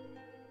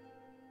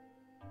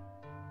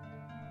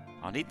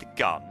 I need the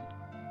gun.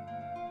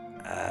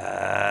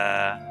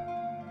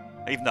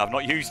 Even though I've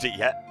not used it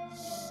yet.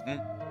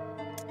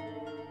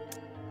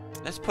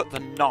 Let's put the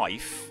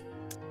knife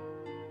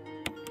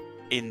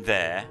in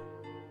there.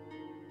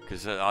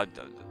 Because I'm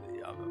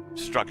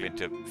struggling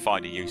to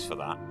find a use for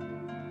that.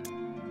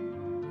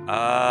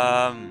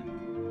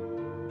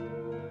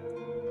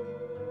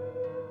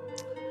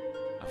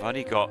 I've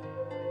only got...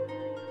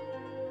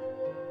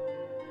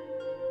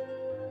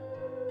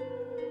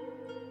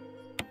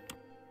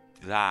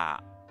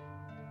 that.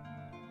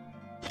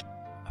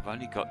 I've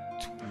only got...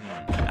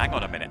 Hang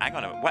on a minute, hang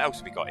on a minute. What else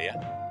have we got here?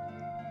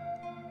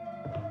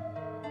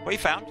 What you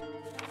found?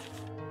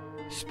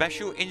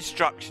 Special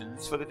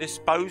instructions for the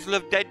disposal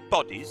of dead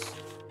bodies.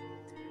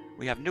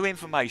 We have new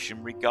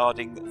information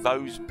regarding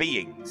those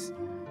beings.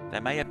 They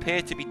may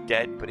appear to be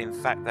dead, but in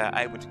fact they are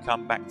able to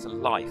come back to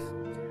life.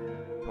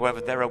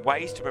 However, there are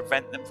ways to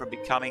prevent them from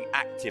becoming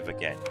active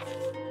again.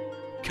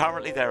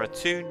 Currently, there are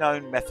 2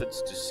 known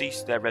methods to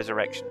cease their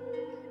resurrection.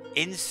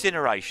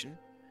 Incineration,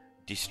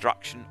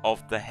 destruction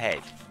of the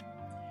head.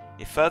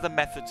 If further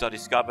methods are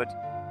discovered,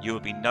 you will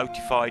be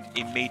notified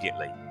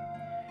immediately.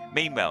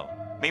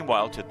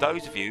 Meanwhile, to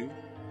those of you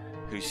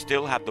who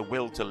still have the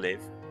will to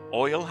live,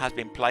 oil has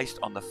been placed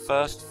on the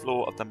first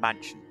floor of the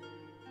mansion.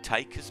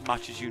 Take as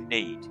much as you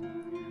need.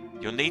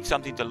 You'll need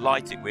something to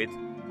light it with,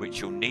 which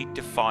you'll need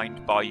to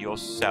find by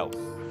yourself.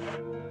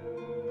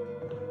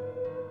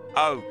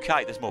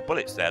 Okay, there's more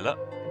bullets there, look.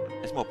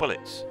 There's more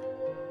bullets.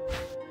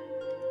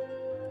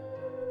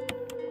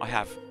 I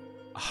have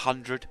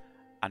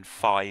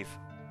 105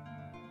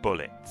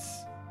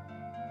 bullets.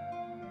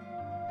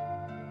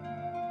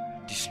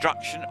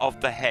 Destruction of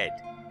the head.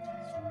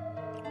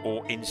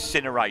 Or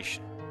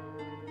incineration.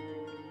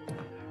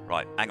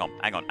 Right, hang on.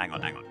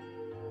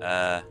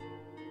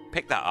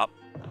 Pick that up.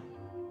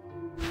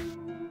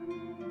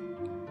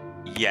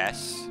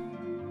 Yes.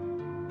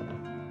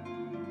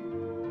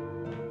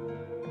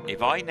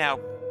 If I now...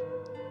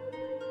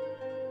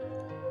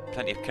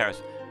 Plenty of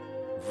kerosene.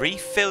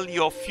 Refill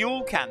your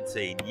fuel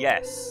canteen.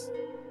 Yes.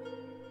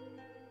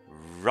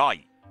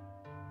 Right.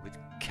 With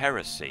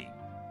kerosene.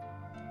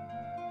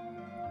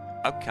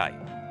 Okay.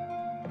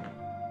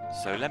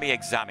 So let me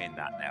examine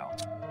that now.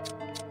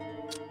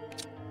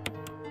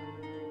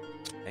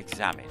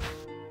 Examine.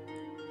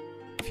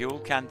 Fuel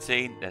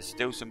canteen. There's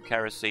still some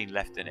kerosene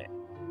left in it.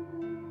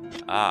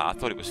 Ah, I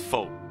thought it was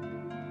full.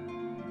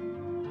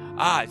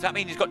 Ah, does that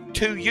mean it's got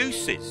 2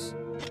 uses?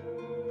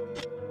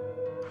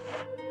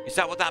 Is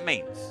that what that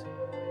means?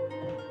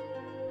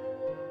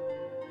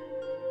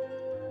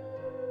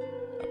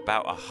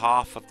 About a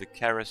half of the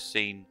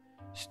kerosene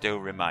still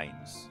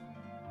remains,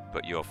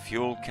 but your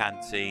fuel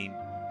canteen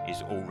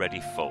is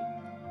already full.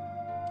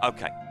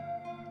 Okay.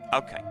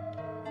 Okay.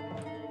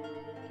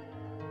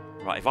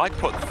 Right, if I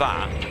put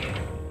that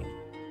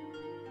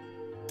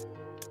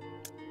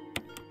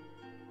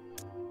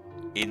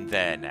in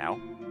there now,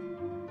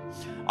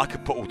 I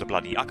could put all the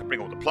bloody... I could bring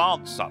all the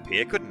plants up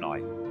here, couldn't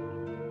I?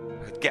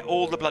 I could get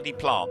all the bloody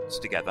plants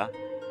together.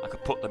 I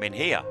could put them in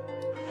here.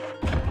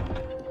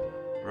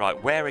 Right,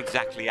 where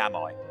exactly am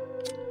I?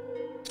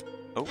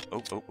 Oh,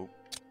 oh, oh, oh.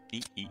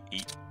 Eat, eat,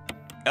 eat.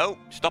 Oh,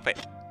 stop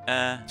it.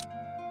 Right,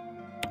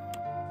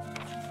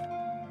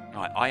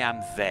 I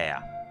am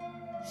there.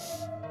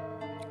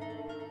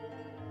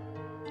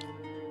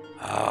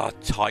 Ah,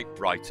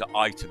 typewriter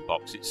item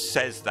box. It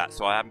says that,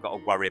 so I haven't got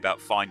to worry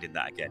about finding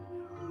that again.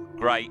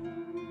 Great.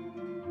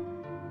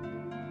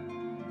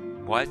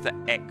 Why is the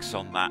X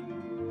on that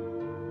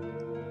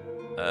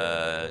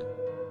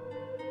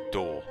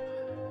door?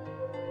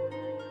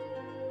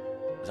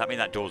 Does that mean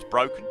that door's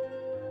broken?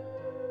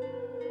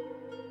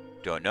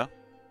 Don't know.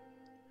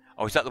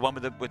 Oh, is that the one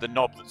with the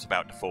knob that's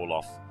about to fall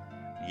off?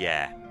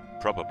 Yeah,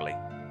 probably.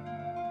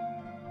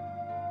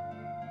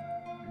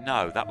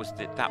 No, that was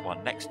that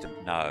one next to...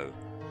 No.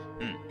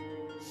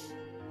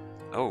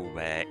 Oh,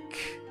 heck.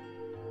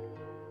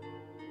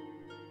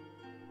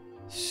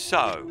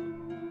 So...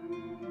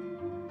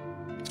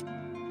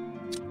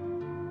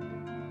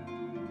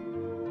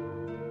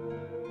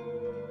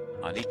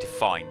 I need to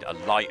find a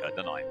lighter,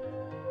 don't I?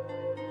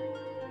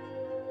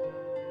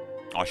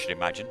 I should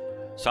imagine.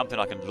 Something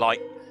I can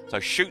light. So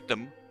shoot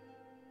them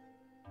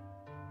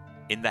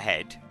in the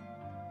head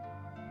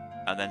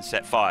and then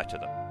set fire to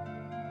them.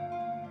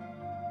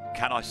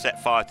 Can I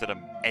set fire to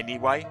them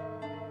anyway?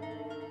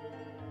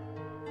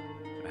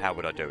 How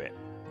would I do it?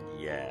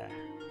 Yeah.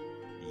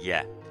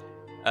 Yeah.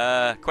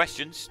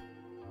 Questions?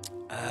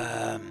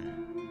 I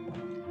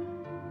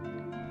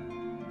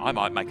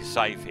might make a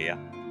save here.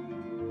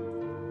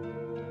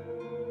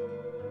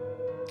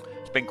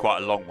 It's been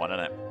quite a long one,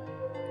 hasn't it?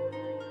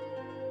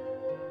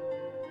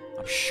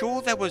 I'm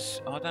sure there was...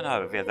 I don't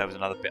know if there was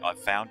another bit I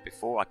found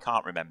before. I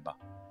can't remember.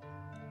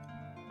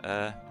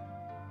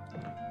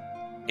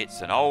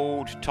 It's an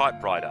old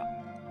typewriter.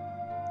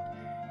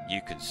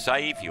 You can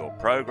save your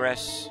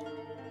progress.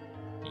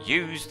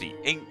 Use the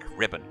ink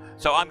ribbon.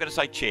 So I'm going to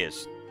say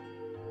cheers.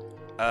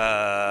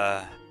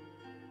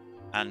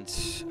 And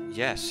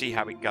yeah, see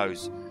how it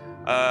goes.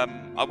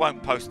 I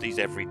won't post these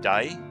every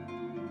day.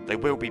 They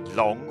will be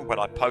long when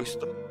I post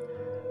them.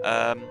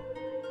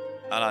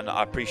 And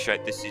I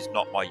appreciate this is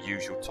not my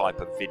usual type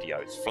of video.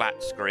 It's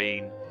flat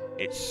screen,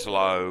 it's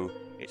slow,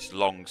 it's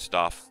long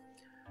stuff.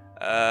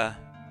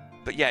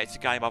 But yeah, it's a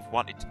game I've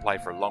wanted to play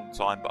for a long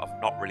time, but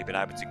I've not really been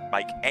able to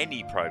make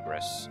any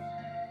progress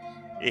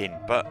in.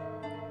 But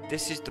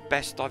this is the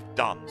best I've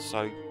done,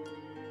 so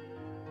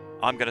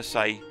I'm going to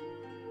say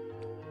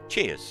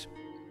cheers.